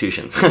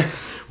Constitution.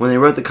 When they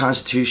wrote the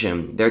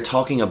Constitution, they're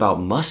talking about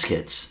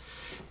muskets.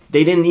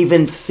 They didn't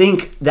even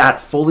think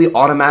that fully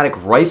automatic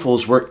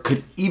rifles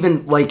could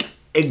even, like,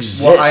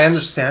 exist. Well, I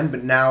understand,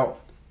 but now...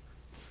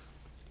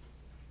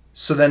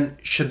 So then,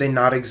 should they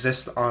not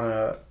exist on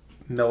a...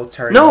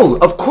 military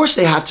level? Of course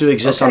they have to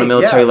exist on a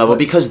military level,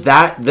 because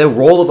the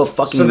role of a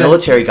fucking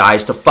military guy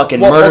is to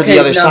fucking murder the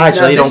other side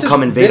so they don't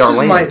come invade our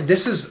land.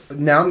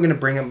 Now I'm going to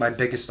bring up my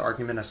biggest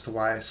argument as to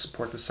why I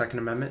support the Second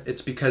Amendment.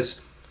 It's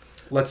because,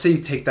 let's say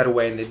you take that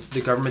away and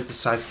the government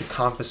decides to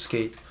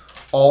confiscate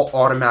all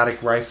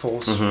automatic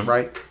rifles,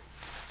 right?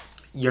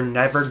 You're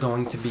never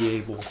going to be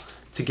able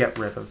to get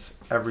rid of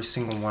every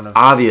single one of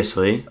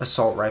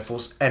assault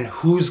rifles. And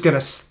who's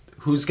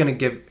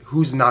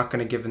not going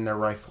to give in their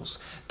rifles?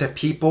 The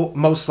people,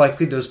 most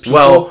likely those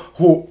people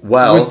who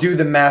would do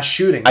the mass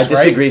shootings. I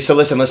disagree. Right? So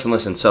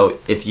listen. So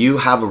if you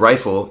have a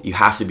rifle, you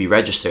have to be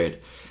registered.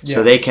 Yeah.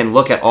 So they can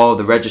look at all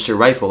the registered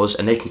rifles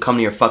and they can come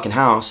to your fucking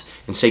house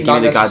and say, "Give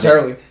me the goddamn." Not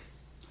necessarily.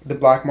 The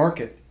black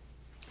market.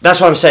 That's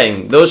what I'm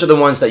saying. Those are the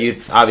ones that you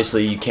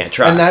can't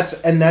track.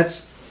 And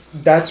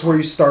that's where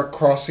you start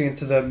crossing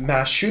into the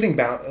mass shooting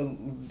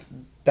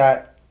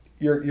that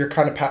you're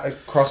kind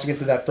of crossing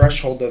into that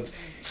threshold of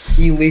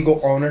illegal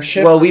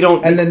ownership. Well, we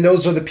don't... And then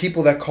those are the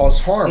people that cause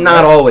harm.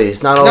 Not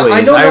always.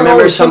 I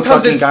remember some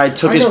fucking guy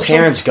took his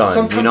parents' gun,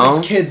 sometimes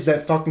it's kids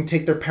that fucking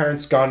take their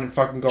parents' gun and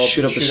fucking go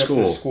shoot up the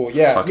school.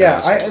 Yeah,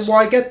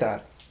 I get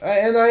that.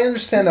 And I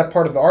understand that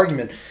part of the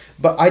argument.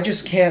 But I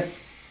just can't...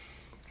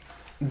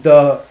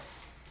 The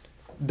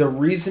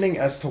reasoning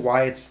as to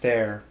why it's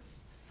there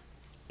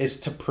is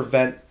to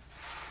prevent...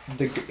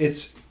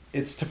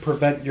 It's to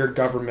prevent your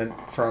government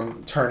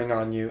from turning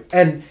on you.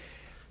 And...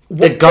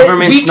 The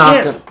government's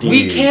not...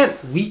 We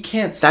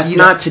can't see that's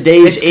not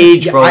today's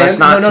age, bro. That's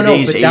not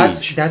today's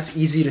age. That's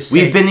easy to say.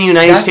 We've been in the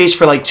United States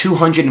for like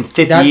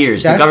 250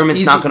 years. The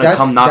government's not going to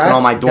come knocking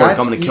on my door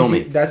coming to kill me.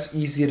 That's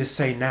easy to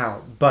say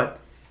now. But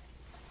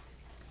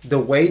the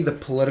way the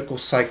political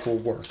cycle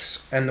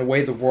works and the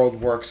way the world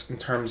works in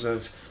terms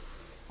of...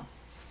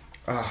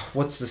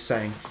 what's the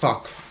saying?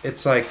 Fuck.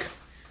 It's like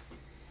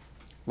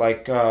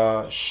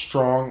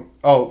strong...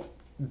 Oh...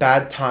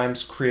 Bad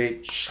times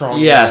create strong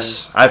men.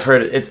 Yes, I've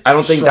heard it. I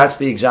don't think that's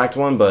the exact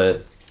one,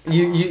 but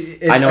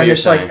I know what you're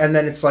saying. And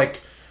then it's like,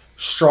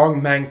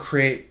 strong men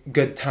create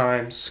good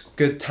times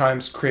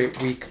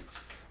create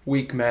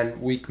weak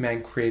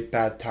men create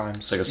bad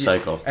times. It's like a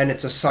cycle. And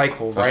it's a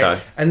cycle, right?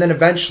 Okay. And then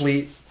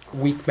eventually,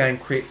 weak men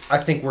create... I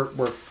think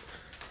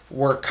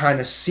we're kind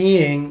of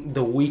seeing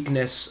the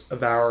weakness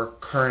of our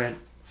current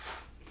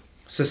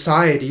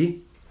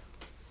society,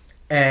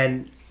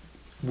 and...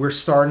 We're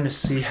starting to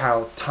see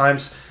how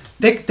times...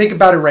 Think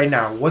about it right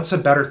now. What's a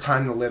better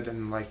time to live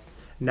in? Like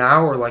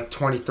now or like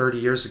 20, 30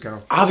 years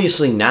ago?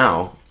 Obviously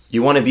now.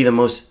 You want to be the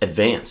most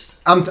advanced.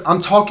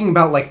 I'm talking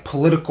about like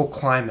political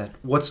climate.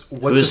 Who's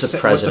the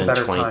president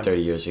 20,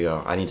 30 years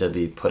ago? I need to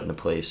be put into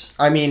place.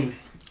 I mean,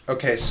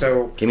 okay,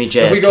 so... Give me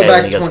JFK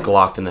and he gets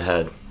glocked in the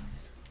head.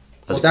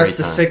 That's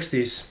the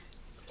 60s.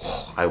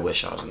 Oh, I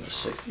wish I was in the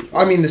 60s.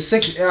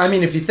 I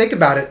mean, if you think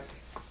about it,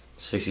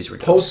 60s were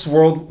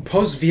dope.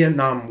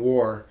 Post-Vietnam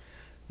War,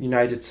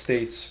 United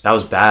States. That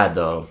was bad,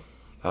 though.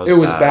 It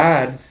was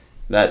bad.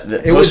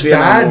 It was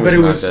bad,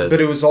 but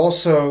it was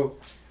also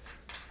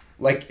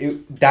like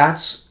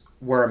that's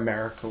where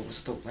America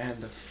was the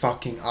land of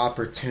fucking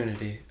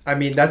opportunity. I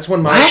mean, that's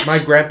when my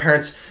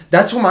grandparents.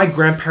 That's when my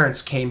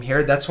grandparents came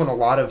here. That's when a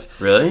lot of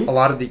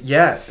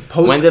the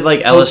when did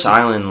like Ellis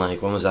Island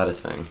when was that a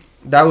thing?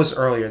 That was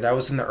earlier. That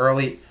was in the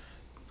early.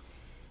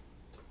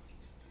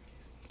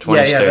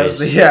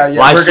 20s,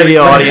 Live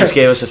studio audience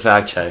gave us a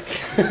fact check.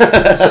 So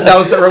that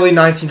was the early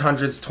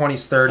 1900s,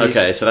 20s, 30s.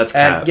 Okay, so that's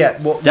cap.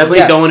 Definitely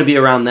don't want to be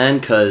around then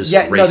because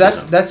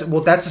racism.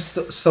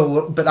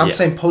 But I'm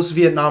saying post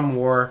Vietnam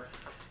War,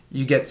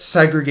 you get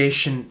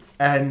segregation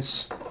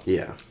ends.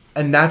 Yeah.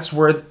 And that's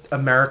where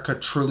America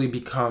truly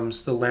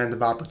becomes the land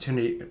of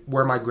opportunity,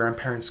 where my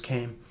grandparents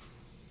came,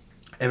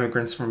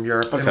 immigrants from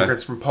Europe,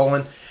 immigrants from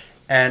Poland.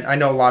 And I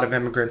know a lot of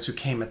immigrants who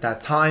came at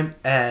that time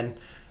and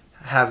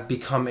have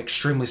become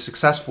extremely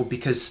successful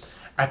because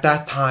at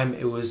that time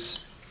it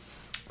was...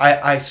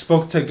 I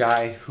spoke to a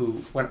guy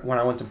who, when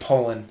I went to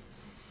Poland,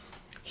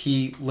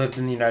 he lived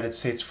in the United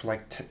States for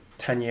like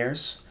 10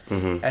 years.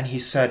 Mm-hmm. And he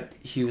said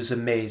he was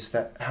amazed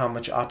at how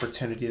much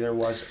opportunity there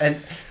was.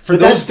 And for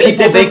those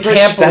people, they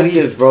can't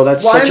believe... bro.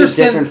 That's such a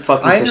different fucking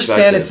perspective. I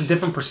understand it's a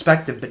different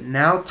perspective, but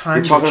now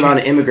times You're talking about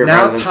an immigrant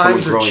rather than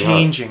someone growing up. Now times are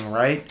changing,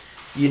 right?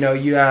 You know,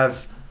 you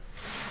have...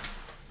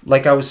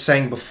 Like I was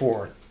saying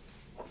before,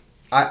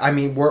 I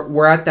mean,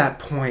 we're at that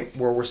point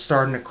where we're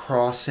starting to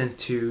cross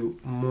into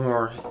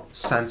more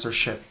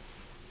censorship.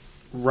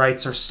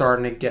 Rights are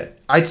starting to get...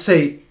 I'd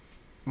say...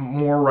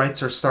 more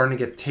rights are starting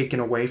to get taken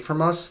away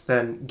from us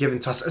than given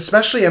to us.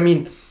 Especially, I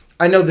mean,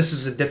 I know this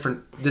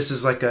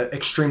is like an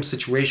extreme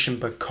situation,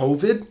 but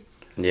COVID.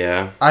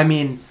 Yeah. I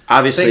mean,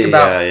 obviously,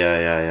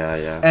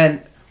 yeah.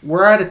 And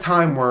we're at a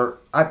time where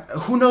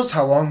who knows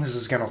how long this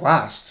is going to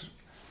last.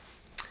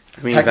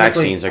 I mean,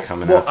 vaccines are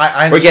coming out. Well,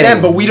 I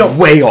understand, but we don't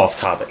way off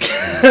topic.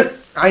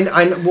 I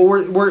know.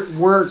 Well,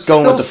 we're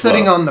still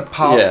sitting on the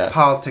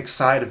politics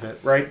side of it,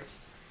 right?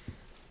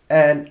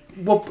 And,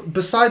 well,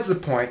 besides the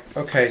point,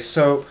 okay,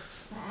 so,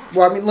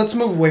 well, I mean, let's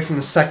move away from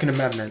the Second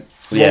Amendment.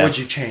 What would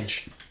you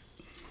change?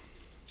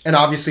 And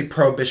obviously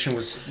prohibition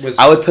was...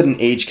 I would put an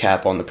age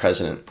cap on the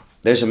president.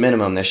 There's a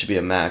minimum, there should be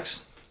a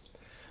max.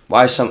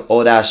 Why is some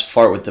old-ass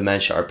fart with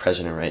dementia our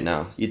president right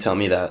now? You tell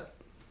me that.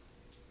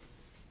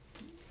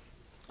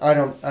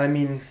 I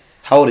mean...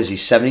 How old is he,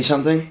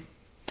 70-something?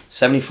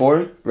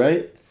 74,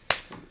 right?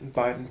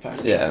 Biden fact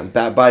check. Yeah,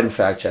 Biden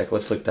fact check.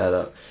 Let's look that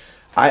up.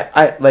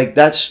 I like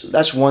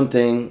that's one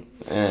thing,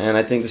 and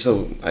I think this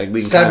will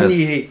we can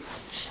 78.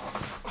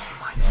 Oh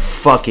my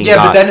fucking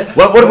god! But then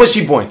what was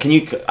he born? Can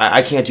you?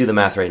 I can't do the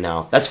math right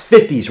now. That's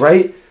 50s,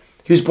 right?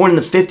 He was born in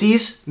the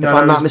 50s, if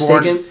I'm not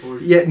mistaken.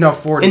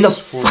 40s. In the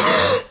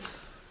 40s.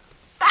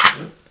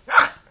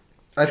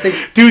 I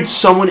think, dude,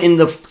 someone in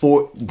the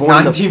born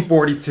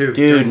 1942.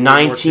 Dude,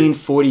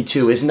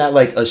 1942. Isn't that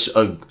like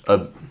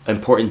a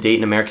important date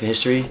in American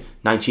history?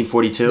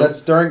 1942.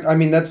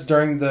 That's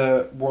during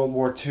the World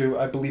War II.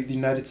 I believe the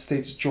United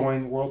States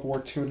joined World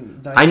War II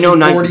in 1941. I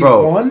know,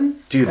 bro.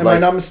 Dude, am I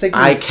not mistaken?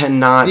 I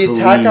cannot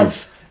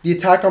believe the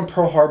attack on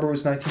Pearl Harbor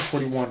was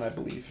 1941, I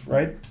believe,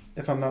 right?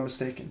 If I'm not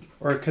mistaken,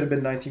 or it could have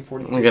been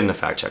 1942. I'm getting a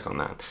fact check on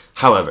that.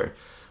 However,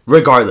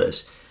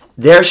 regardless,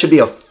 there should be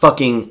a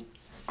fucking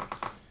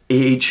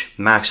age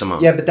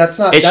maximum. Yeah, but that's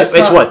not.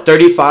 It's what,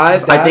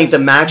 35? I think the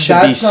max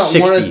should be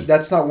 60.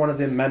 That's not one of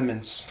the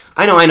amendments.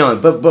 I know,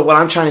 but what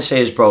I'm trying to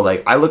say is, bro,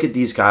 like, I look at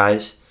these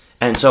guys,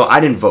 and so I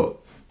didn't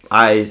vote.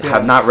 I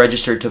have not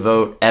registered to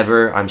vote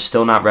ever. I'm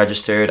still not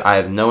registered. I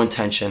have no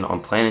intention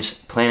on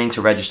planning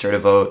to register to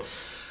vote.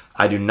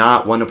 I do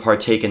not want to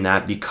partake in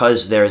that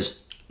because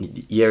there's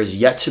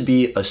yet to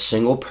be a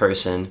single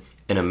person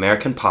in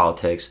American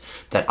politics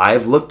that I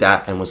have looked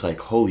at and was like,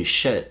 holy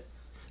shit,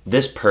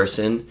 this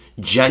person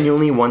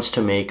genuinely wants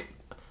to make,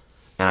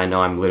 and I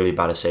know I'm literally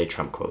about to say a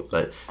Trump quote,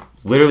 but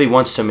literally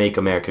wants to make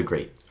America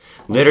great.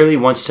 Literally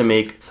wants to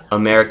make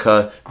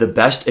America the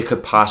best it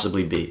could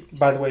possibly be.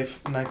 By the way,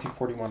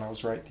 1941, I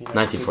was right.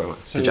 1941.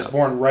 So he was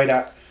born right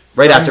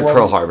after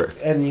Pearl Harbor.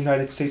 And the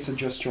United States had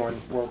just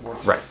joined World War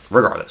II. Right,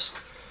 regardless.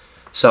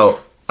 So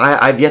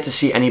I've yet to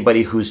see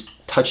anybody who's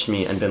touched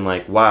me and been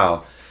like,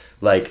 wow,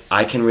 like,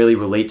 I can really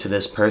relate to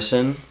this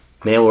person,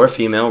 male or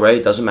female, right?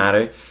 It doesn't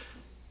matter.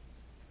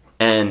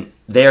 And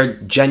they're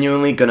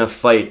genuinely going to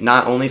fight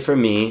not only for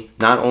me,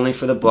 not only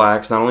for the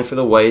blacks, not only for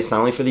the whites, not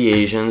only for the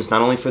Asians,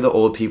 not only for the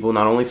old people,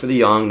 not only for the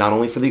young, not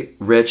only for the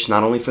rich,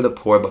 not only for the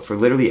poor, but for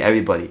literally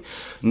everybody.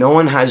 No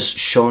one has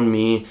shown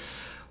me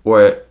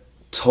or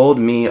told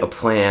me a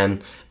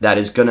plan that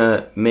is going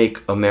to make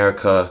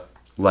America,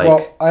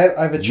 like, I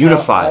have a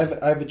unified.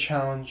 I have a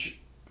challenge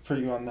for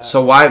you on that.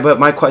 So why? But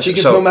my question...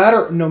 Because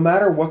no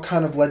matter what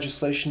kind of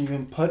legislation you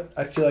input,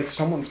 I feel like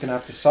someone's going to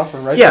have to suffer,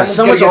 right? Yeah, there's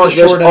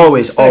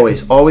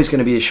always going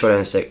to be a short end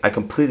of the stick. I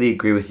completely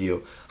agree with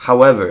you.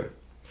 However,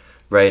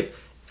 right,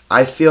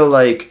 I feel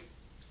like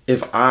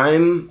if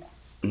I'm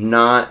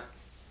not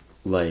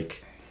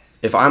like,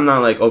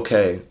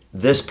 okay,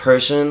 this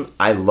person,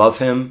 I love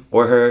him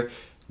or her,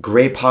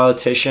 great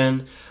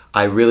politician,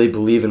 I really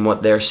believe in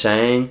what they're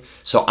saying,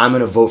 so I'm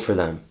going to vote for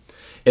them.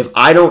 If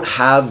I don't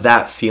have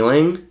that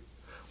feeling,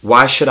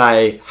 why should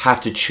I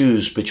have to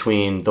choose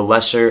between the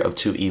lesser of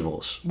two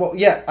evils? Well,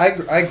 yeah, I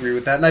agree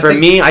with that. And I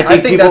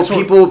think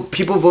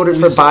people voted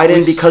for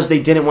Biden because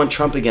they didn't want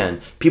Trump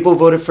again. People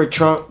voted for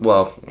Trump.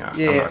 Well, I'm not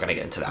going to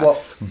get into that.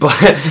 Well, but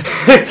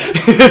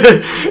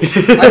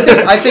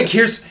I think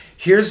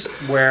here's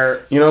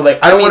where, you know,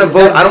 like, I don't want to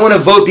vote. I don't want to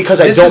vote because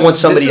I don't want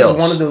somebody else.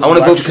 I want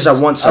to vote because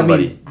I want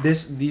somebody. I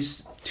mean,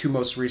 these two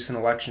most recent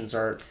elections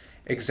are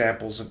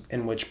examples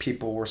in which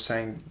people were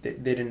saying they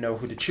didn't know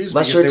who to choose.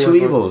 Lesser of two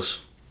evils.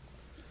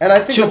 And I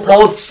think two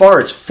old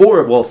farts,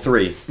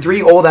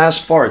 three old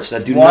ass farts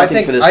that do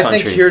nothing for this country.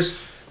 I think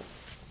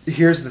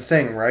here's the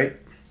thing, right?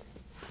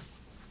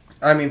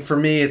 I mean, for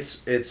me,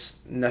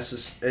 it's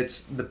necessary.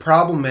 It's the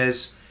problem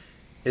is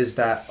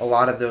that a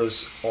lot of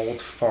those old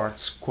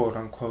farts, quote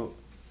unquote,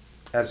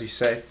 as you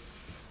say,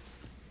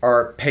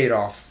 are paid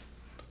off,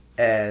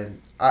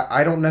 and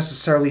I don't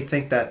necessarily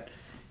think that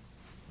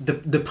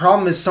the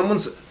problem is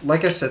someone's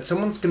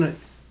gonna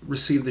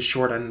receive the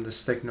short end of the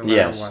stick no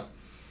matter what,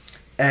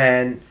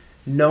 and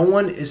no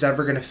one is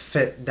ever gonna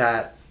fit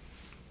that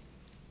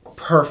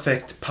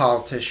perfect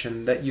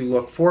politician that you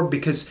look for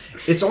because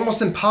it's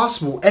almost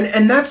impossible.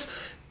 And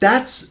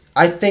that's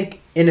I think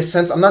in a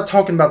sense, I'm not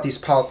talking about these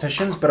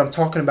politicians, but I'm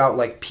talking about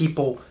like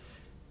people,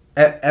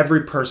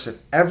 every person.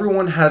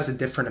 Everyone has a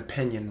different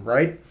opinion,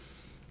 right?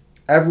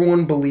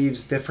 Everyone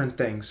believes different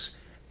things.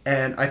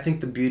 And I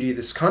think the beauty of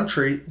this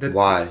country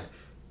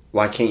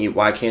why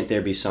can't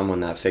there be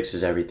someone that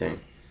fixes everything?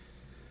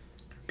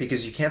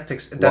 Because you can't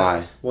fix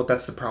why? Well,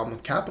 that's the problem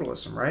with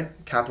capitalism, right?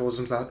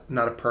 Capitalism's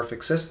not a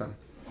perfect system.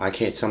 Why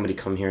can't somebody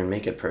come here and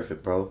make it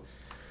perfect, bro?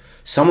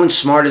 Someone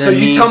smarter than me.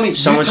 So you tell me.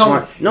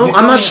 No,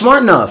 I'm not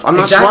smart enough. I'm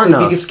not smart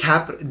enough.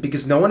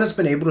 Because no one has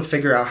been able to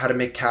figure out how to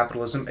make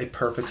capitalism a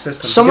perfect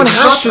system. Someone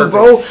has to,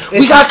 bro.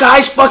 We got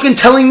guys fucking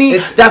telling me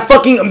that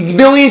fucking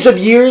millions of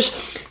years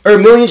or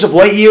millions of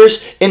light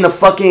years in the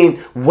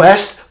fucking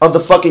west of the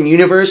fucking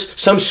universe,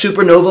 some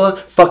supernova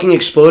fucking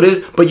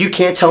exploded, but you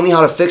can't tell me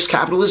how to fix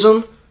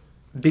capitalism?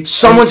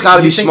 Someone's got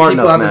to be smart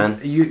enough,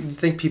 man. You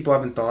think people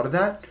haven't thought of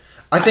that?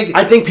 I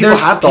think people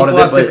have thought of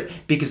it, but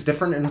because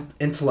different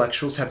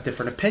intellectuals have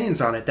different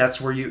opinions on it. That's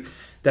where you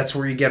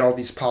get all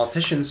these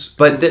politicians.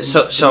 But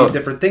so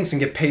different things and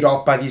get paid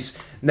off by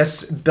these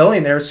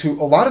billionaires who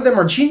a lot of them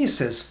are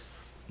geniuses.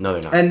 No,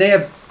 they're not. And they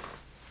have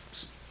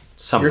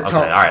some. Okay,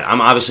 all right.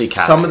 I'm obviously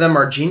Catholic. Some of them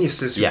are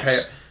geniuses who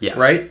yes.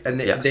 right, and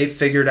they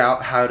figured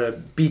out how to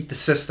beat the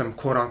system,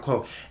 quote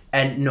unquote.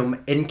 And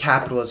in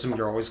capitalism,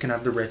 you're always gonna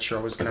have the rich, you're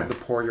always gonna have the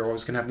poor, you're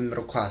always gonna have the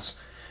middle class,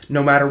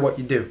 no matter what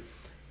you do,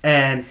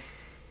 and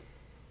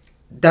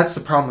that's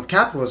the problem with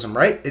capitalism,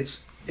 right?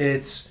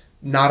 It's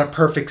not a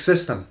perfect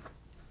system.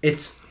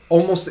 It's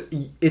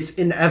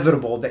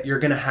inevitable that you're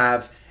going to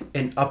have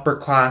an upper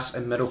class,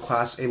 a middle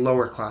class, a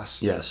lower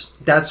class. Yes.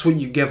 That's what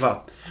you give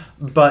up.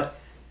 But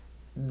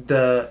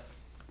the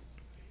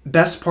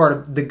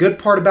good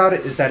part about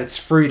it is that it's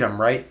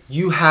freedom, right?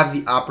 You have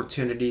the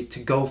opportunity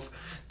to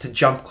to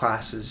jump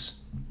classes.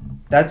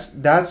 That's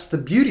the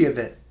beauty of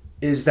it,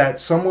 is that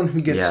someone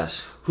who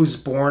gets who's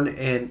born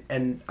in,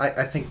 and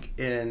I think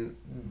in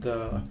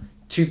the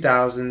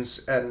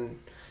 2000s and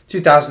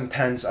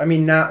 2010s. I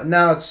mean,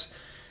 now it's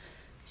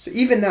so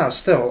even now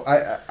still.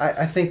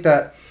 I think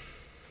that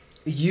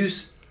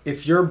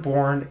if you're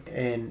born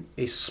in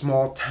a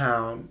small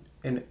town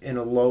in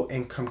a low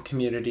income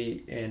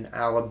community in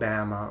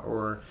Alabama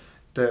or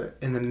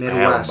in the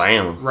Midwest,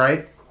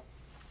 right?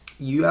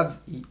 You have,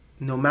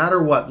 no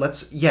matter what.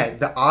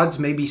 The odds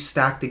may be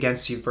stacked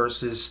against you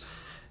versus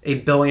a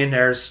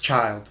billionaire's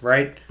child,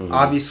 right? Mm-hmm.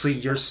 Obviously,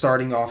 you're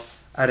starting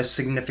off at a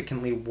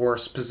significantly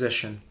worse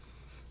position.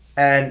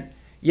 And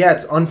yeah,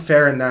 it's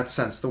unfair in that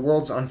sense. The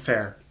world's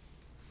unfair.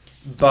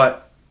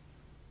 But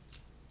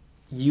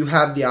you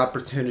have the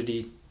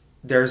opportunity.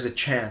 There's a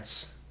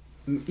chance.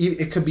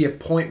 It could be a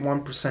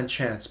 0.1%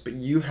 chance, but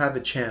you have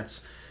a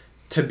chance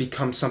to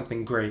become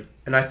something great.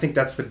 And I think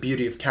that's the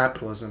beauty of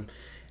capitalism.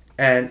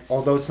 And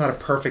although it's not a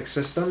perfect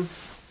system,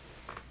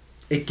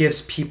 it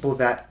gives people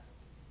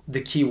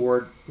the key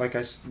word, like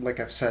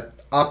I've said,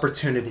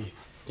 opportunity.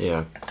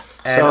 Yeah.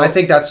 And I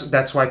think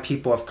that's why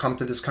people have come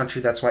to this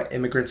country. That's why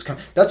immigrants come.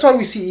 That's why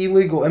we see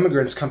illegal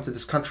immigrants come to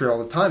this country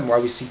all the time. Why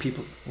we see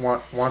people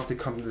want to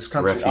come to this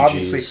country. Refugees.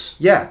 Obviously,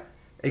 yeah,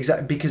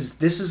 exactly. Because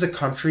this is a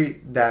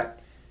country that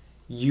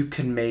you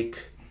can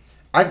make.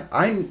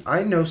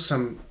 I know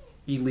some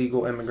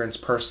illegal immigrants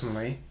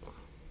personally.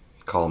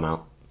 Call them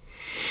out.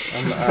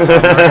 I'm not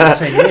gonna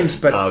say names,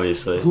 but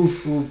obviously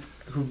who've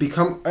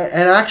become,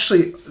 and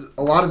actually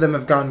a lot of them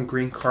have gotten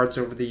green cards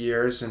over the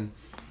years, and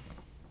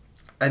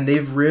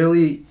they've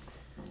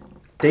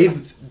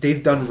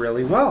done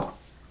really well.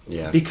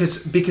 Yeah.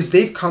 Because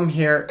they've come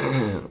here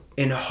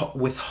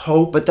with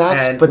hope, but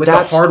that's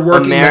a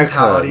hardworking America.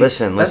 mentality.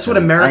 Listen. That's what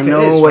America is. I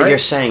know is, what right? you're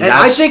saying. And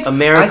that's I think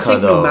America,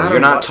 though. No, you're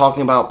not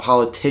talking about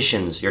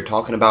politicians. You're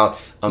talking about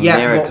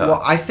America. Yeah,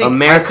 well, I think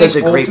America's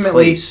a great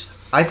place.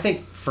 I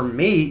think for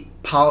me,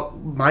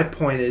 my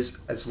point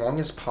is, as long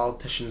as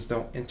politicians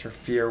don't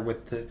interfere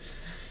with the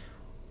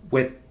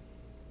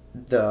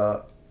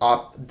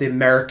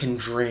American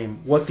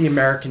dream, what the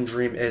American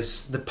dream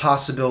is, the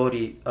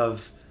possibility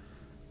of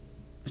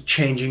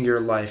changing your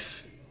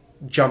life,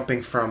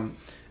 jumping from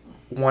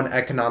one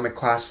economic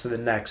class to the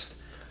next.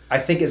 I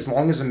think as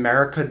long as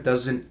America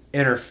doesn't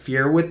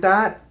interfere with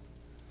that,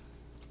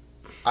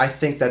 I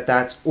think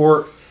that's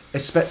or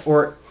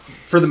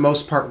for the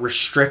most part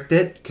restrict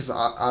it, because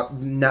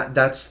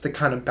that's the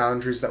kind of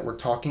boundaries that we're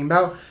talking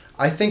about.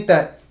 I think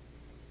that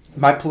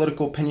my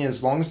political opinion,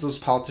 as long as those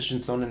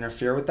politicians don't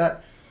interfere with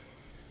that,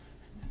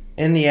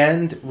 in the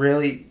end,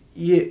 really,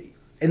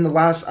 in the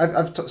last,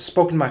 I've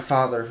spoken to my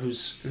father,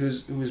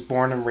 who's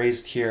born and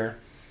raised here,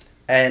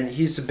 and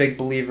he's a big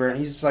believer, and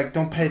he's like,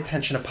 don't pay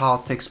attention to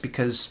politics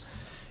because,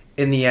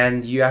 in the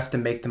end, you have to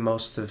make the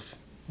most of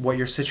what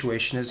your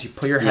situation is. You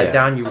put your head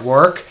down, you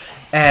work,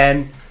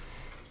 and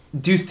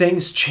do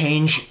things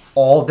change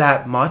all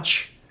that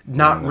much?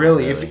 Not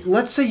really. If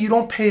let's say you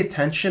don't pay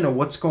attention to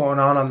what's going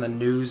on the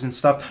news and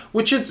stuff,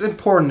 which it's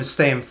important to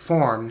stay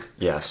informed.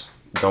 Yes.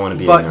 Don't want to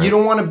be But ignorant. You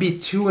don't want to be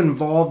too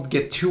involved,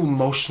 get too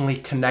emotionally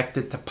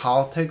connected to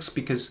politics,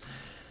 because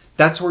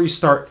that's where you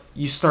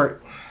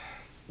start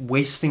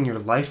wasting your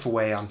life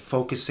away on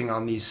focusing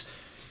on these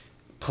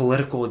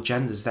political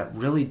agendas that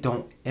really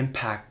don't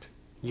impact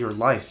your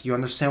life. You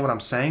understand what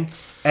I'm saying?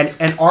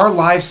 And our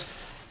lives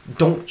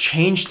don't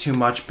change too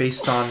much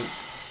based on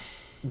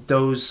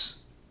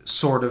those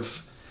sort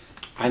of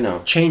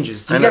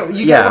changes. Do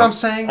you get what I'm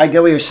saying? I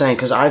get what you're saying,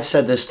 because I've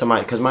said this to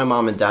because my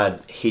mom and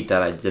dad hate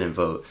that I didn't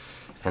vote,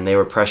 and they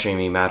were pressuring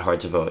me mad hard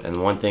to vote.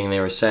 And one thing they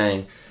were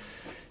saying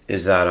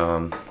is that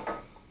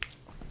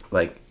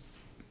like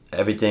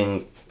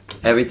everything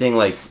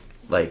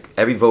like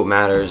every vote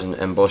matters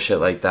and bullshit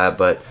like that,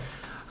 but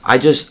I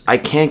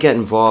can't get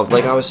involved.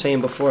 Like I was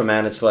saying before,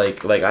 man, it's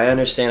like I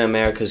understand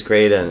America's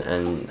great,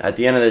 and at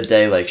the end of the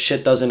day, like,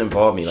 shit doesn't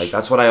involve me. Like,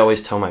 that's what I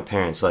always tell my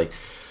parents. Like,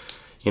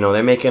 you know,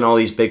 they're making all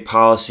these big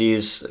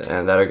policies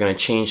and that are going to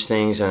change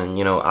things. And,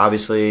 you know,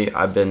 obviously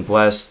I've been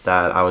blessed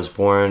that I was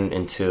born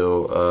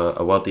into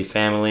a wealthy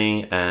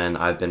family, and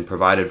I've been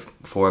provided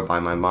for by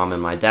my mom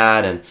and my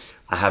dad. And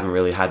I haven't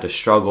really had to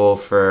struggle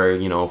for,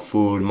 you know,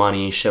 food,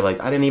 money, shit like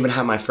that. I didn't even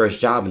have my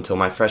first job until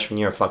my freshman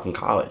year of fucking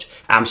college.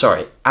 I'm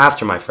sorry,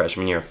 after my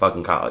freshman year of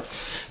fucking college.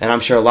 And I'm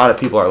sure a lot of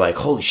people are like,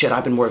 holy shit,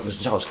 I've been working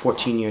since I was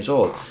 14 years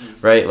old,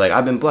 right? Like,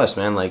 I've been blessed,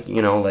 man. Like,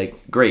 you know,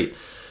 like, great.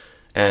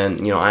 And,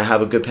 you know, I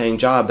have a good paying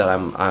job that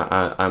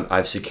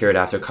I've secured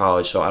after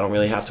college, so I don't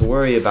really have to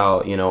worry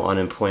about, you know,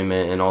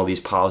 unemployment and all these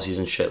policies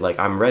and shit. Like,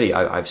 I'm ready.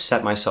 I've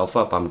set myself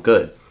up. I'm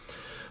good.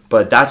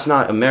 But that's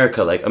not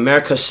America. Like,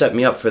 America set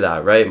me up for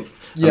that, right?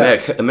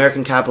 Yeah.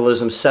 American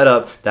capitalism set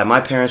up that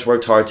my parents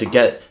worked hard to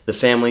get the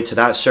family to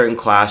that certain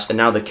class, and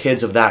now the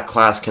kids of that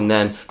class can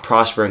then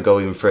prosper and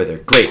go even further.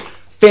 Great.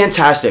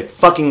 Fantastic.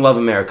 Fucking love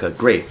America.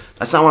 Great.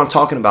 That's not what I'm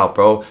talking about,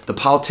 bro. The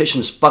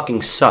politicians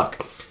fucking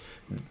suck.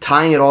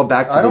 Tying it all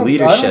back to the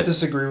leadership. I don't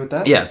disagree with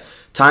that. Yeah.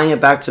 Tying it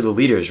back to the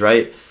leaders,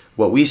 right?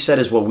 What we said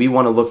is what we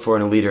want to look for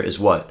in a leader is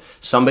what?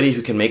 Somebody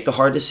who can make the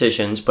hard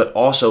decisions, but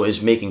also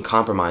is making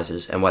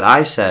compromises. And what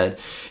I said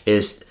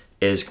is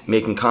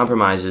making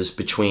compromises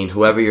between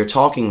whoever you're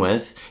talking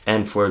with,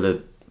 and for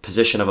the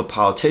position of a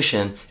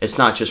politician, it's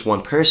not just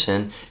one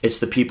person, it's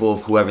the people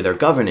of whoever they're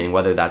governing,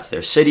 whether that's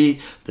their city,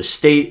 the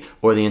state,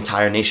 or the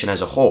entire nation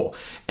as a whole.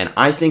 And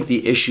I think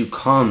the issue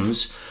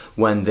comes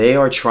when they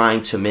are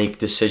trying to make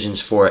decisions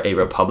for a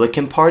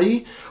Republican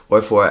Party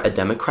or for a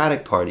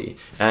Democratic Party.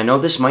 And I know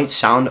this might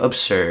sound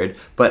absurd,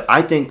 but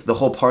I think the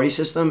whole party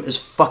system is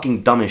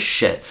fucking dumb as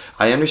shit.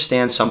 I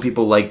understand some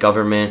people like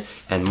government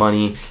and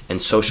money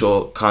and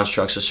social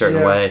constructs a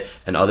certain way,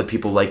 and other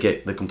people like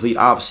it the complete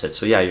opposite.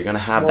 So yeah, you're going to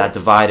have that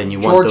divide, and you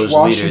want those leaders.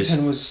 George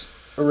Washington was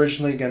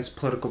originally against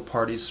political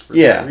parties for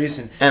that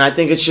reason. And I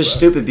think it's just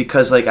stupid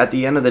because, like, at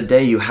the end of the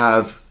day, you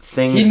have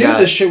things he knew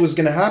this shit was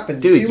gonna happen.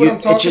 Dude, see what I'm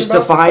talking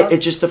about? It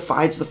just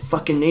divides the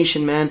fucking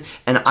nation, man.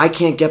 And I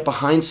can't get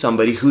behind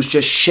somebody who's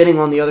just shitting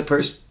on the other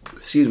person.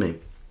 Excuse me.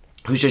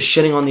 Who's just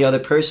shitting on the other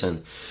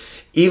person.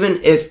 Even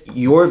if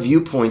your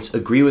viewpoints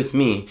agree with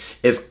me,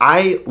 if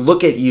I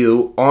look at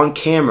you on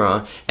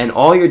camera and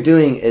all you're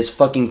doing is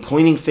fucking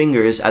pointing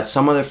fingers at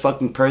some other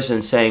fucking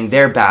person saying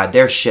they're bad,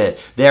 they're shit,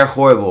 they're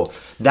horrible,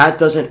 that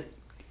doesn't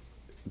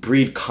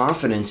breed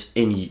confidence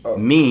in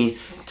me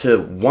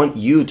to want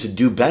you to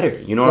do better.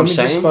 You know what I'm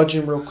saying? Let me just budge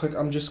in real quick.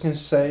 I'm just going to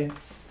say,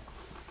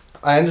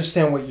 I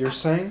understand what you're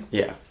saying.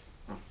 Yeah.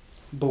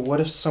 But what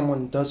if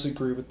someone does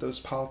agree with those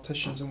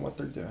politicians and what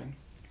they're doing?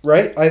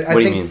 Right? I what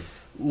do you mean?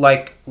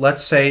 Like,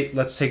 let's take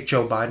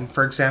Joe Biden,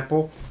 for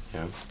example.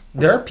 Yeah.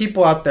 There are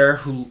people out there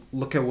who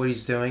look at what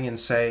he's doing and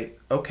say,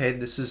 okay,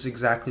 this is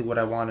exactly what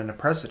I want in a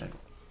president.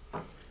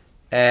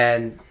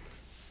 And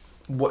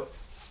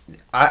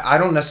I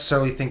don't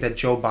necessarily think that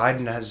Joe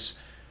Biden has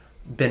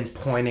been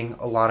pointing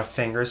a lot of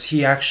fingers.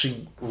 He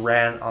actually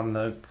ran on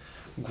the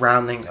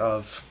grounding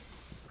of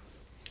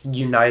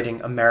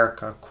uniting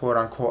America, quote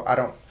unquote.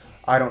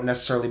 I don't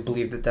necessarily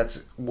believe that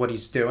that's what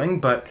he's doing,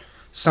 but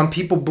some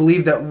people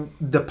believe that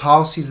the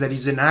policies that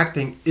he's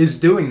enacting is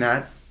doing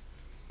that,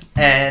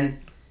 and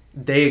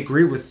they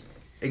agree with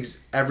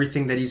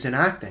everything that he's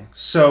enacting.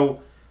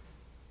 So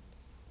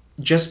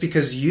just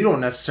because you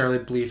don't necessarily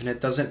believe in it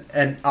doesn't,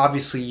 and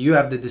obviously you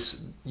have the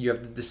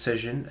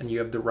decision and you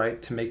have the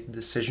right to make the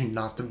decision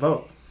not to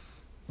vote.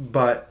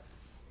 But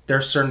there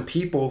are certain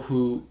people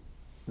who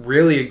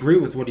really agree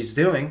with what he's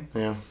doing.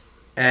 Yeah.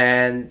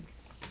 And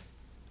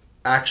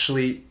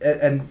actually,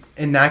 and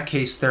in that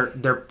case,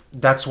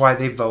 that's why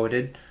they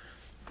voted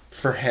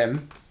for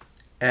him,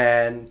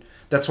 and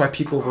that's why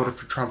people voted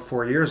for Trump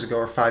 4 years ago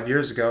or 5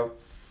 years ago,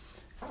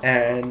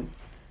 and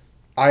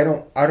I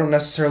don't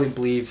necessarily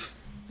believe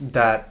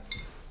that.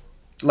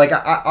 Like,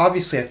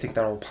 obviously, I think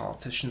that all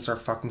politicians are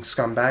fucking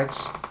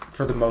scumbags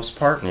for the most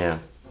part. Yeah.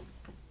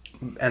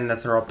 And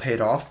that they're all paid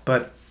off,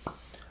 but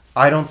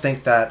I don't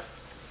think that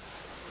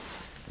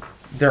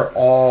they're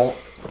all.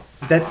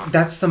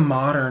 That's the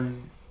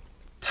modern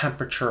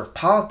temperature of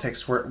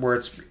politics, where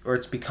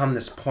it's become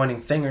this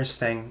pointing fingers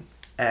thing,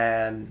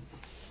 and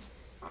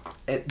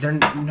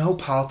no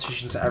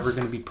politician's ever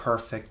going to be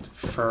perfect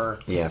for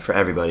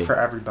everybody. For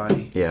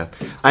everybody. Yeah,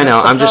 I know.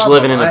 I'm just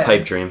living in a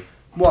pipe dream.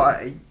 Well,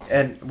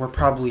 and we're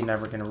probably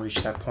never going to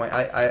reach that point.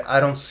 I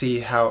don't see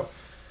how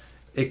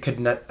it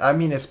could. I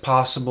mean, it's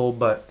possible,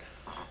 but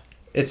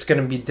it's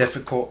going to be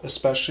difficult,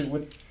 especially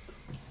with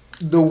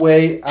the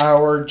way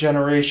our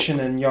generation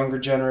and younger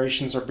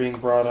generations are being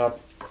brought up.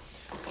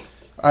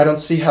 I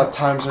don't see how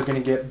times are going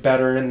to get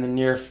better in the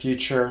near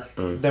future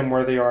than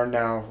where they are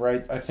now,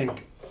 right? I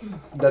think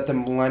that the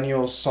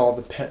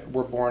millennials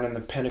were born in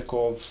the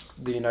pinnacle of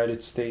the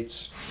United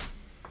States,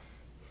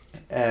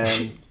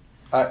 and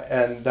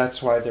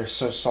that's why they're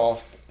so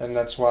soft, and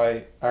that's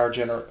why our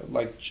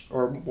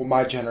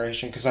my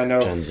generation, because I know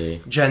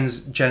Gen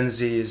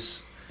Z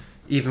is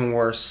even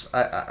worse.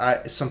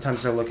 I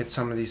sometimes I look at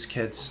some of these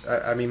kids.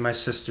 I mean, my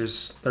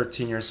sister's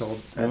 13 years old,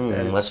 and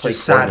it's let's play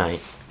just sad. Fortnite.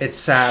 It's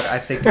sad. I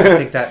think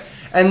that,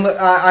 and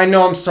I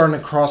know I'm starting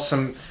to cross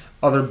some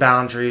other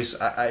boundaries.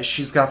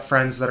 She's got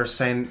friends that are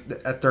saying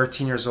at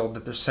 13 years old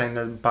that they're saying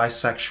they're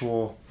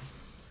bisexual,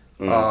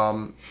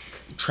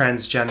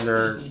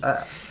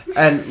 transgender.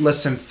 And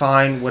listen,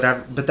 fine,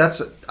 whatever. But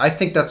I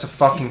think that's a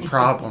fucking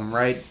problem,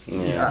 right?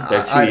 Yeah,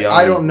 they're too young.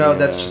 I don't know. Yeah.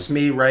 That's just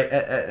me, right?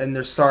 And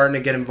they're starting to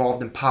get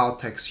involved in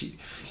politics.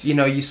 You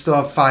know, you still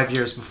have 5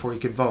 years before you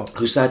could vote.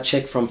 Who's that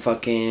chick from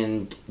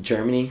fucking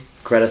Germany?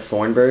 Greta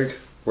Thunberg?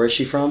 Where's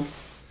she from?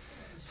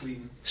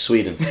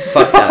 Sweden.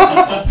 Fuck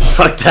that.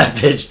 Fuck that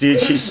bitch,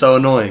 dude. She's so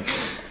annoying.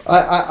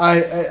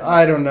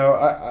 I don't know.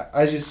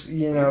 I just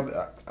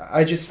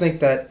think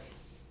that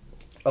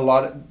a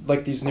lot of,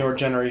 like, these newer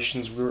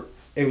generations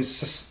it was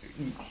just,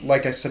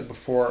 like I said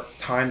before,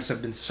 times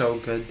have been so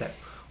good that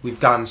we've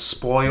gotten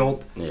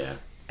spoiled. Yeah.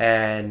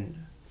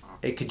 And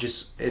it could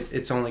just,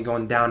 it's only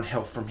going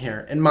downhill from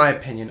here, in my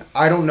opinion.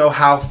 I don't know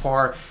how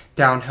far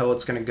downhill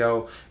it's going to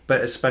go,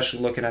 but especially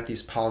looking at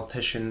these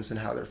politicians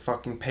and how they're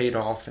fucking paid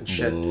off and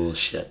shit.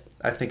 Bullshit.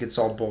 I think it's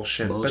all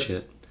bullshit.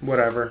 Bullshit. But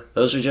whatever.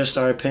 Those are just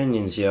our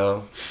opinions,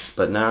 yo.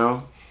 But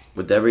now,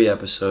 with every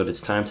episode, it's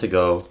time to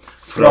go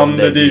from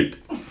the deep.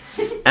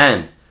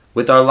 And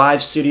with our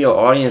live studio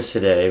audience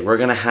today, we're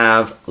going to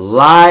have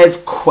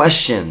live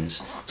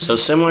questions. So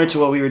similar to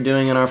what we were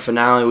doing in our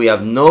finale, we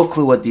have no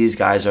clue what these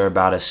guys are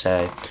about to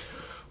say.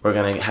 We're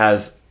going to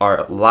have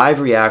our live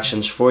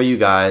reactions for you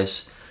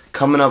guys.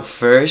 Coming up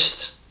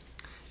first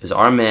is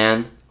our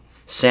man,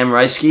 Sam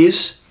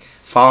Reiskis.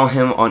 Follow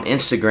him on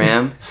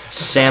Instagram,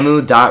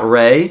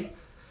 samu.rei,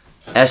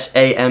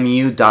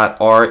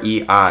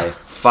 samu.rei.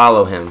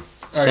 Follow him.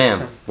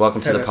 Sam,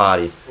 welcome to the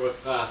potty.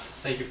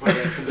 Thank you for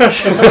the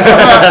introduction.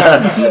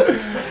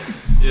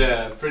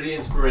 Yeah, pretty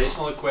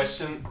inspirational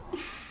question.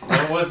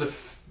 When was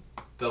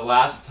the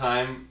last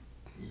time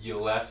you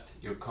left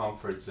your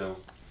comfort zone?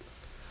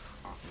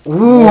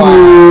 Ooh,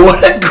 wow.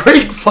 What a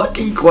great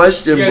fucking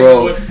question,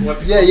 bro.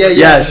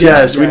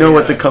 Yes. We know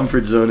what the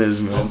comfort zone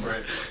is, man.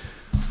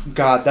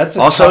 God, that's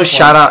a also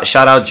shout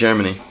out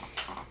Germany.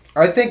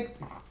 I think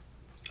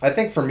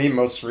for me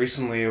most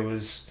recently it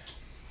was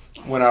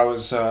when I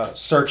was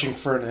searching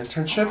for an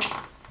internship.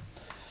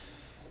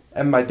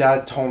 And my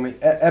dad told me,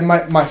 and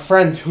my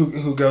friend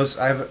who goes,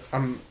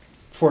 I'm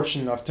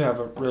fortunate enough to have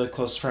a really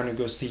close friend who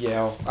goes to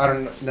Yale. I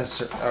don't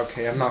necessarily,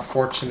 okay, I'm not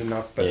fortunate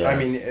enough, but yeah. I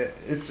mean,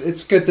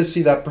 it's good to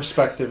see that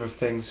perspective of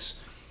things.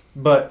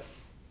 But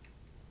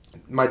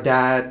my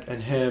dad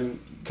and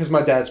him, because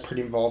my dad's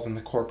pretty involved in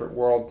the corporate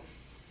world,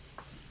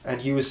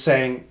 and he was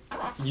saying,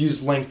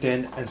 use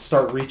LinkedIn and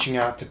start reaching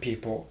out to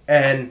people.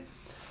 And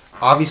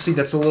obviously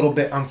that's a little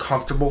bit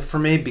uncomfortable for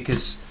me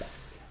because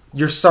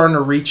you're starting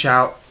to reach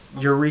out.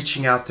 You're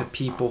reaching out to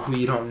people who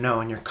you don't know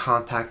and you're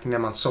contacting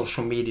them on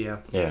social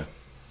media. Yeah.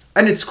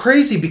 And it's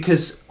crazy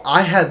because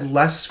I had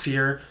less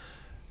fear,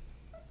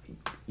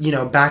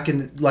 back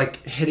in,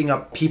 like, hitting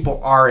up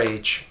people our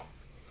age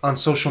on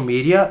social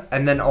media.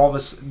 And then all of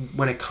us,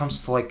 when it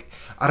comes to, like,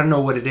 I don't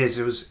know what it is.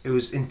 It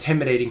was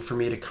intimidating for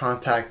me to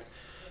contact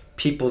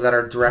people that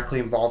are directly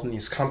involved in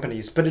these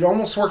companies. But it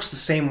almost works the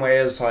same way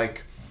as,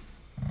 like,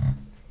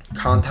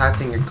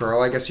 contacting a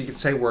girl, I guess you could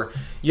say, where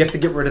you have to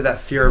get rid of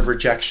that fear of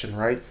rejection,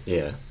 right?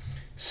 Yeah.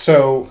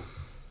 So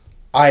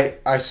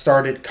I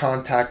started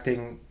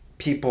contacting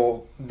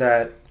people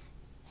that,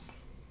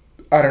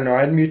 I don't know, I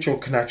had mutual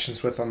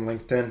connections with on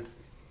LinkedIn.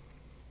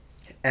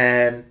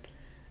 And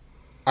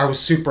I was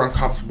super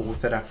uncomfortable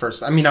with it at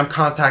first. I mean, I'm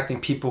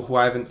contacting people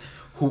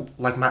who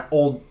like my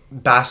old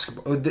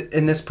basketball,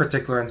 in this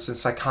particular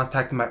instance, I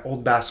contacted my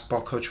old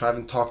basketball coach who I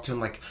haven't talked to in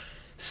like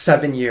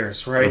 7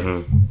 years, right?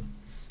 Mm-hmm.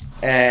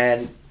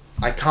 And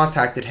I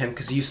contacted him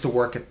because he used to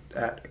work at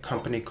a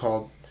company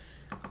called.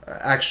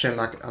 Actually,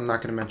 I'm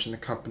not going to mention the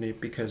company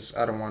because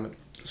I don't want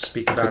to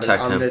speak about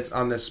it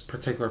on this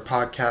particular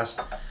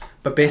podcast.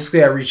 But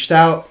basically, I reached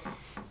out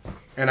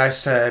and I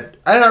said,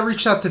 and I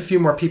reached out to a few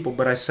more people,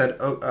 but I said,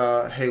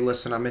 hey,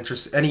 listen, I'm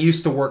interested. And he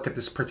used to work at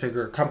this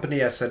particular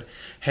company. I said,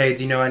 hey,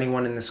 do you know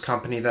anyone in this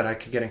company that I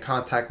could get in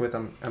contact with?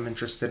 I'm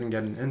interested in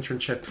getting an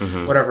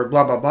internship, whatever,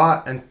 blah, blah,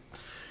 blah. And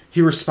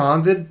he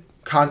responded,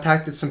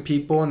 contacted some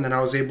people, and then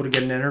I was able to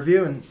get an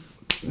interview, and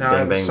now I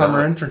have a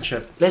summer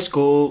internship. Let's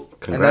go.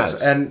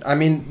 Congrats. And I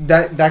mean,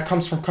 that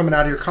comes from coming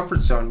out of your comfort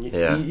zone.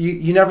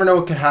 You never know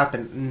what could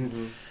happen.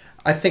 And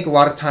I think a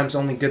lot of times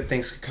only good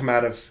things could come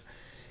out of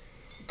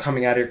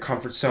coming out of your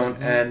comfort zone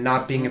and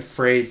not being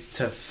afraid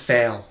to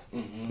fail.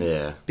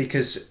 Yeah.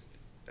 Because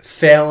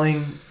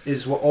failing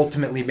is what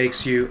ultimately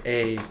makes you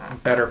a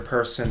better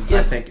person,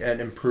 I think, and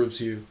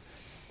improves you.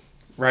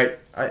 Right?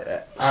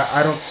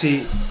 I don't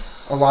see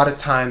a lot of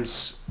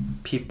times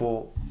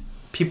people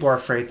are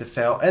afraid to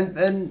fail,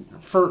 and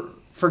for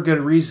good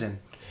reason.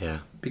 Yeah.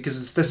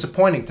 Because it's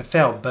disappointing to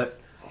fail, but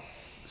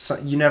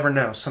you never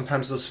know.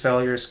 Sometimes those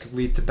failures could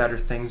lead to better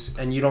things,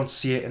 and you don't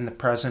see it in the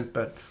present,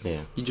 but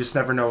you just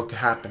never know what could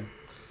happen.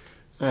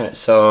 All right,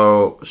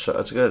 so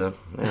that's good.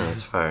 Yeah,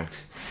 that's fire.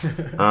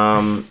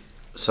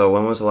 So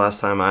when was the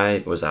last time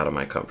I was out of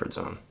my comfort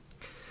zone?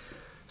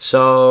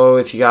 So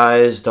if you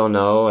guys don't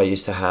know, I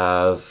used to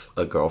have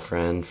a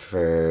girlfriend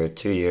for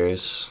 2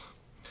 years.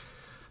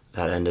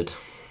 That ended.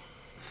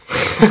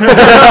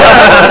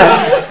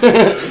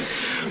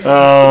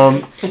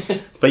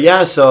 But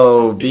yeah,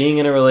 so being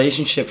in a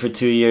relationship for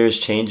 2 years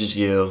changes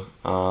you.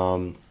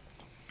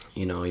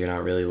 You know, you're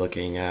not really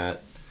looking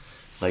at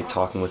like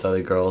talking with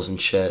other girls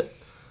and shit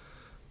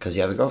because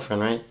you have a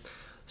girlfriend, right?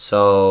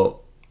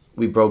 So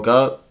we broke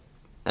up,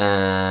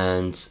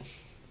 and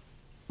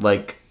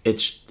like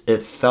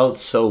it felt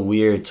so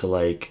weird to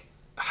like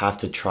have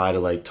to try to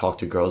like talk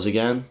to girls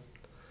again,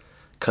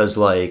 cause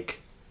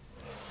like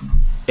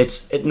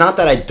it's not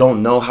that I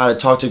don't know how to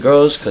talk to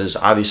girls, cause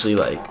obviously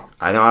like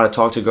I know how to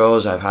talk to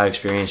girls. I've had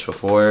experience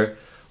before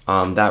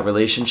that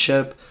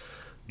relationship,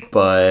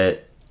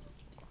 but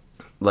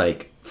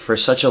like for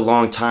such a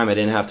long time I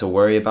didn't have to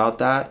worry about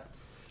that,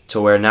 to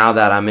where now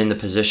that I'm in the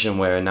position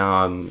where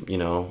now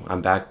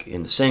I'm back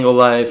in the single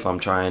life, I'm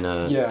trying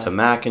to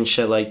mac and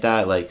shit like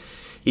that, like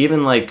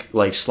even like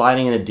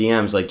sliding in the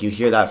DMs, like you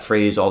hear that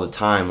phrase all the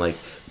time, like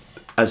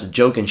as a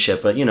joke and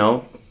shit, but you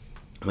know,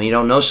 when you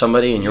don't know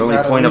somebody and your only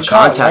point of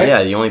contact,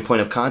 right? The only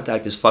point of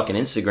contact is fucking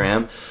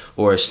Instagram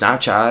or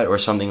Snapchat or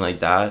something like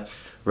that,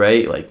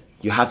 right? Like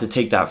you have to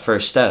take that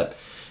first step.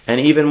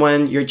 And even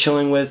when you're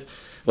chilling with,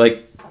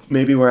 like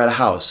maybe we're at a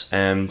house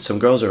and some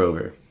girls are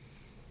over,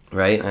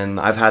 right? And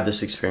I've had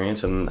this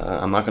experience, and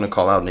I'm not going to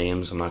call out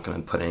names. I'm not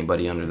going to put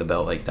anybody under the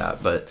belt like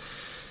that, but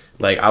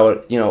like I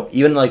would, you know,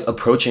 even like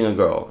approaching a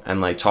girl and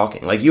like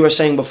talking, like you were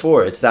saying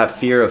before, it's that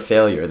fear of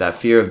failure, that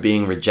fear of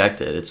being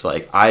rejected. It's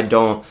like, I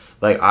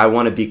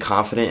want to be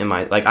confident in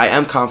I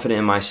am confident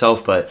in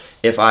myself, but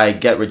if I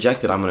get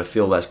rejected, I'm going to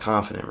feel less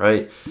confident,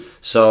 right?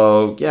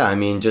 So yeah, I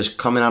mean, just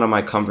coming out of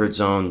my comfort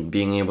zone,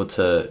 being able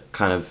to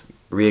kind of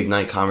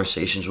reignite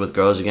conversations with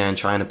girls again,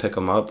 trying to pick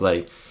them up,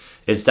 like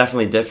it's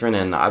definitely different,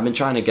 and I've been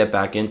trying to get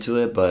back into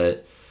it,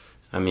 but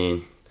I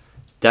mean,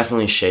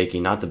 definitely shaky,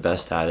 not the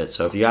best at it.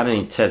 So if you got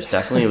any tips,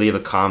 definitely leave a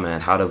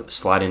comment how to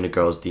slide into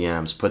girls'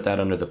 DMs. Put that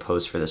under the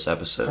post for this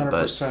episode. 100%.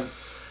 But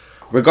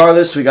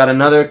regardless, we got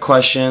another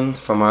question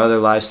from our other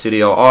live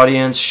studio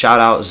audience. Shout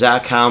out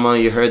Zach Halma.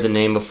 You heard the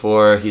name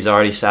before. He's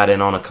already sat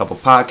in on a couple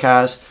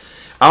podcasts.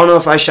 I don't know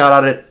if I shout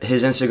out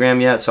his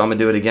Instagram yet, so I'm going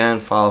to do it again.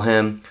 Follow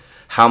him,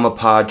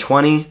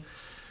 HalmaPod20.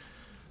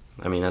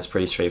 I mean, that's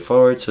pretty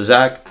straightforward. So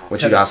Zach,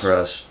 what you got for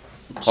us?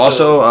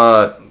 Also,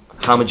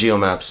 Halma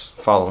Geomaps.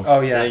 Follow him.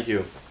 Oh, yeah.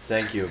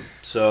 Thank you.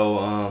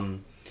 So,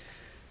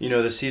 you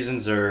know, the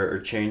seasons are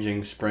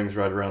changing. Spring's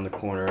right around the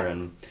corner,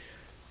 and,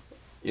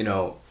 you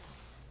know,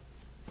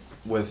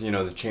 with, you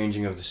know, the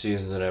changing of the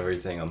seasons and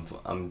everything,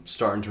 I'm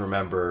starting to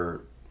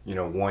remember, you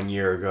know, 1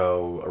 year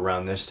ago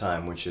around this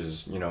time, which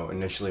is, you know,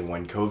 initially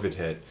when COVID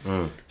hit.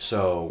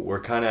 So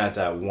we're kind of at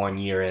that 1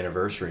 year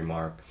anniversary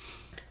mark.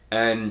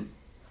 And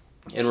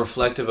in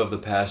reflective of the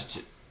past,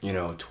 you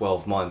know,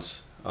 12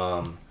 months,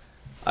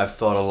 I've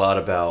thought a lot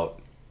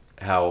about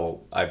how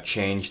I've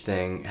changed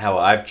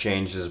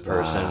as a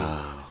person.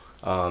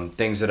 Wow.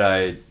 Things that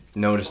I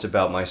noticed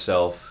about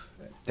myself,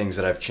 things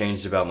that I've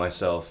changed about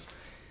myself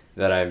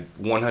that I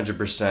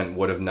 100%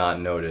 would have not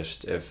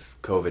noticed if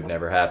COVID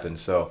never happened.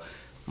 So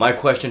my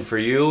question for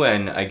you,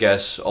 and I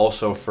guess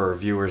also for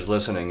viewers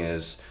listening,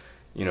 is,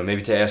 you know,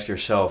 maybe to ask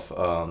yourself,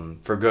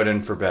 for good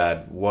and for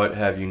bad, what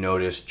have you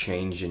noticed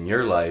change in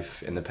your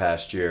life in the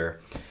past year?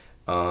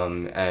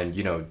 And,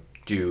 you know,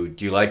 do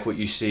you like what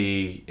you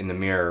see in the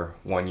mirror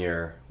 1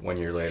 year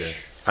later?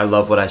 I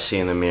love what I see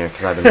in the mirror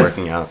because I've been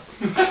working out.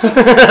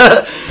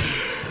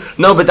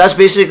 No, but that's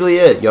basically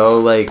it, yo.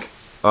 Like,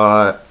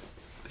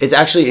 it's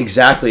actually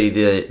exactly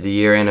the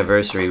year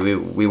anniversary.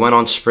 We went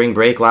on spring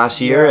break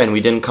last year and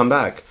we didn't come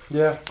back.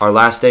 Yeah. Our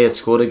last day at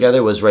school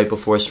together was right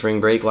before spring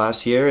break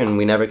last year, and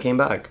we never came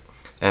back.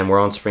 and we're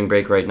on spring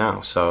break right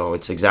now. So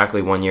it's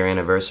exactly 1 year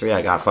anniversary.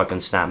 I got fucking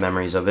snap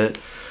memories of it.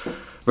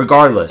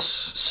 Regardless,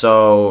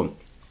 so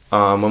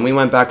when we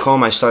went back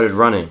home, I started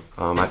running.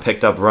 I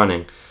picked up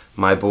running.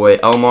 My boy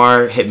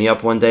Elmar hit me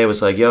up one day,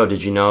 was like, yo,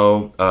 did you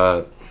know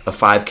a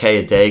 5K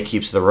a day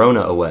keeps the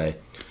Rona away?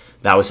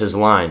 That was his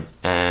line.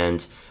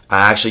 And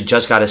I actually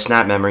just got a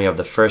snap memory of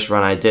the first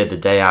run I did the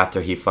day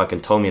after he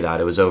fucking told me that.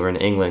 It was over in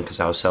England because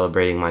I was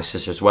celebrating my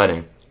sister's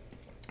wedding.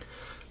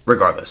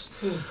 Regardless.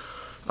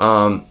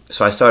 So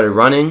I started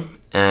running,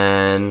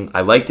 and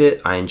I liked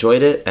it. I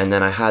enjoyed it. And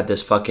then I had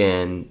this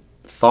fucking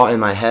thought in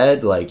my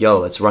head, like, yo,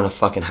 let's run a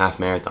fucking half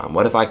marathon.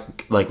 What if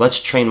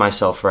let's train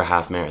myself for a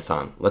half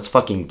marathon. Let's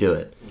fucking do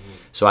it.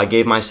 So I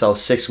gave myself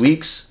 6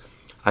 weeks.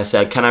 I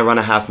said, can I run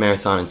a half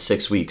marathon in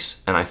 6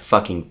 weeks? And I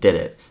fucking did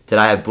it. Did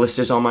I have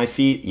blisters on my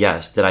feet?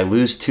 Yes. Did I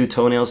lose 2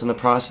 toenails in the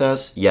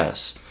process?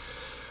 Yes.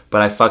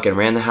 But I fucking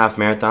ran the half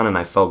marathon and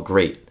I felt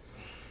great.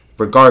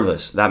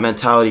 Regardless, that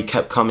mentality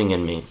kept coming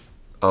in me.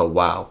 Oh,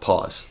 wow.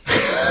 Pause.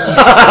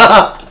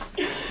 That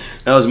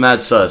was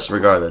mad sus,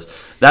 regardless.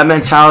 That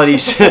mentality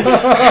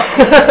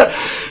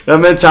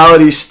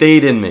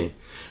stayed in me,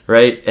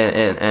 right?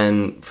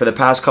 And for the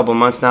past couple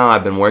months now,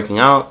 I've been working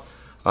out.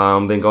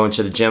 Been going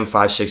to the gym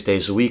 5-6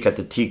 days a week at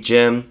the Teak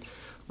Gym.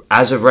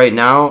 As of right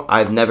now,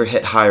 I've never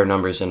hit higher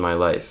numbers in my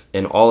life.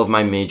 In all of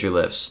my major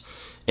lifts.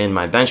 In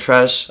my bench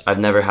press, I've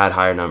never had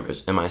higher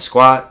numbers. In my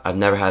squat, I've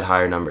never had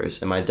higher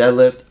numbers. In my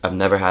deadlift, I've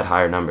never had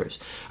higher numbers.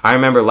 I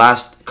remember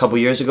last couple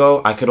years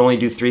ago, I could only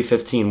do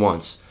 315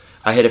 once.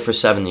 I hit it for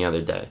 7 the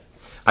other day.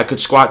 I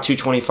could squat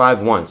 225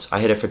 once. I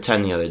hit it for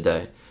 10 the other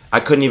day. I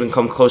couldn't even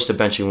come close to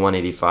benching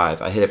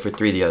 185. I hit it for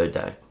 3 the other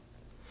day.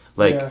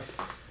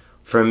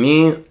 For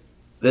me,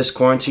 this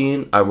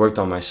quarantine, I worked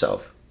on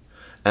myself.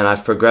 And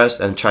I've progressed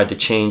and tried to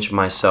change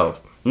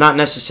myself. Not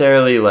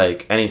necessarily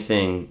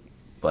anything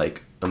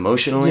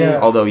emotionally,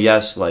 although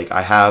yes,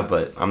 I have,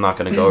 but I'm not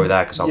going to go over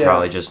that because I'll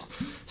probably just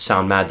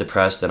sound mad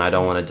depressed and I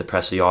don't want to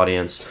depress the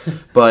audience.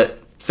 But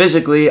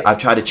physically, I've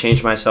tried to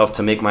change myself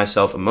to make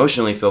myself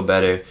emotionally feel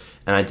better,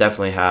 and I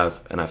definitely have,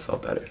 and I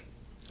felt better.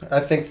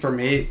 I think for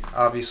me,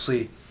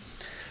 obviously,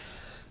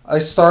 I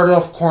started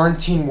off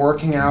quarantine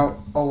working out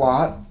a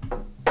lot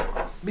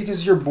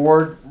because you're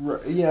bored.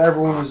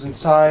 Everyone was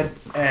inside,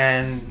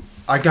 and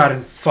I got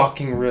in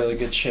fucking really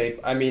good shape.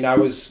 I mean, I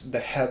was the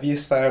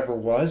heaviest I ever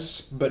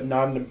was, but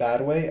not in a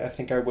bad way. I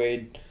think I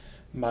weighed,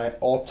 my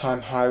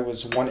all-time high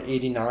was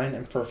 189,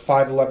 and for a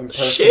 5'11"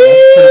 person,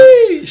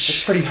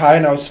 that's pretty high.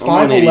 And I was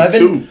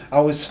 5'11".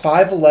 I was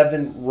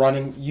 5'11"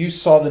 running. You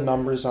saw the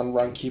numbers on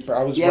Runkeeper.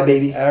 I was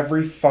running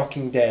every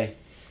fucking day,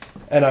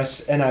 and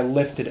I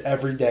lifted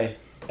every day,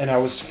 and I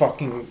was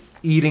fucking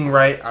eating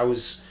right. I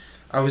was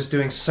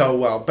doing so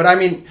well. But I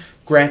mean,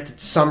 granted,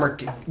 summer,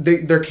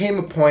 there came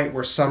a point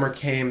where summer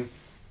came,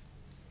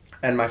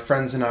 and my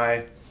friends and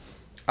I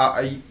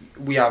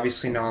we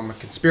obviously know I'm a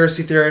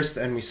conspiracy theorist,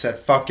 and we said,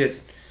 fuck it,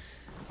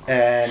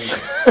 and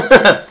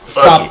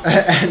stop.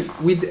 And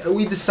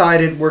we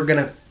decided we're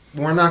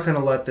not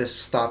gonna let this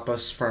stop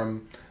us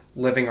from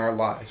living our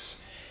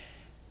lives.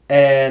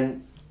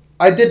 And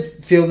I did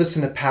feel this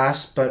in the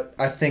past, but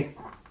I think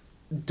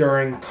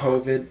during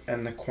COVID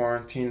and the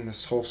quarantine,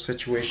 this whole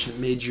situation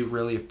made you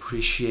really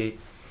appreciate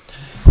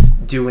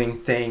doing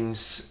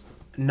things,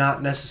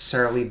 not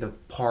necessarily the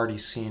party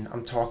scene.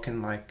 I'm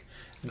talking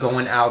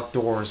going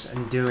outdoors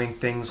and doing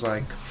things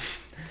like...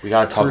 We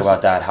gotta talk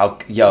about that.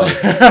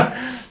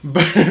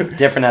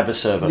 Different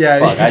episode, but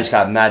I just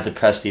got mad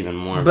depressed even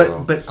more, bro.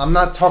 But I'm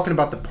not talking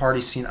about the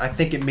party scene. I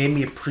think it made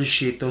me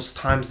appreciate those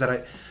times that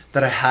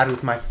I have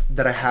with my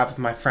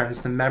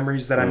friends, the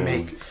memories that I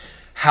make,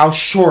 how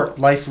short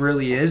life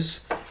really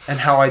is, and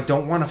how I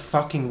don't want to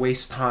fucking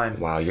waste time.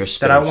 Wow, you're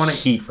spitting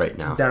heat right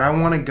now. That I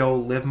want to go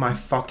live my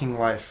fucking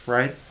life,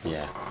 right?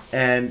 Yeah.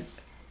 And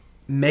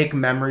make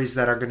memories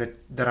that are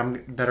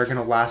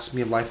gonna last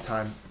me a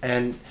lifetime.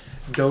 And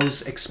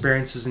those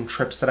experiences and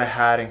trips that I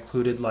had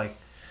included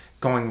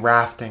going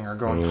rafting or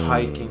going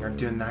hiking or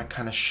doing that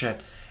kind of shit.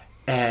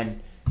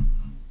 And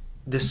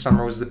this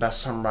summer was the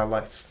best summer of my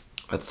life.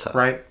 That's tough.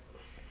 Right?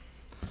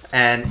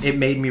 And it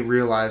made me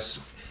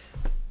realize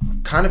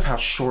kind of how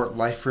short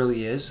life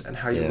really is, and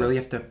how you really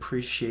have to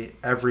appreciate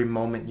every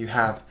moment you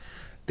have,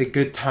 the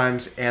good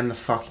times and the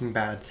fucking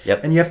bad.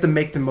 Yep. And you have to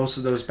make the most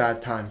of those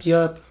bad times.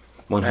 Yep.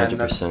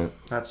 100%.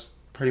 That's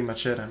pretty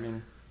much it. I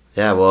mean.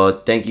 Yeah,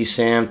 well, thank you,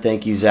 Sam.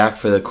 Thank you, Zach,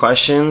 for the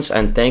questions.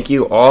 And thank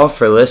you all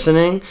for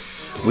listening.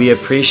 We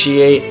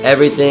appreciate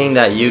everything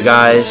that you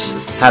guys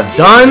have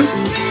done.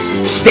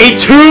 Stay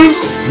tuned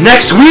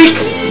next week,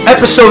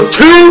 episode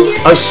 2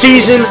 of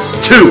season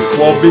 2.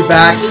 We'll be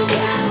back.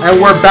 And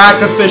we're back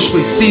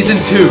officially, season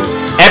 2.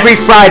 Every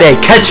Friday,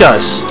 catch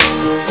us.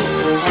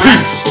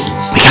 Peace.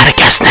 We got a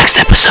guest next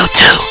episode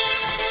too.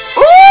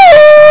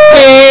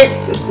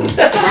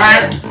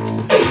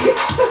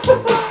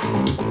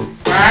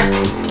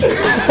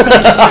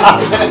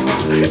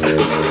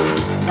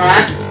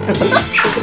 Ooh!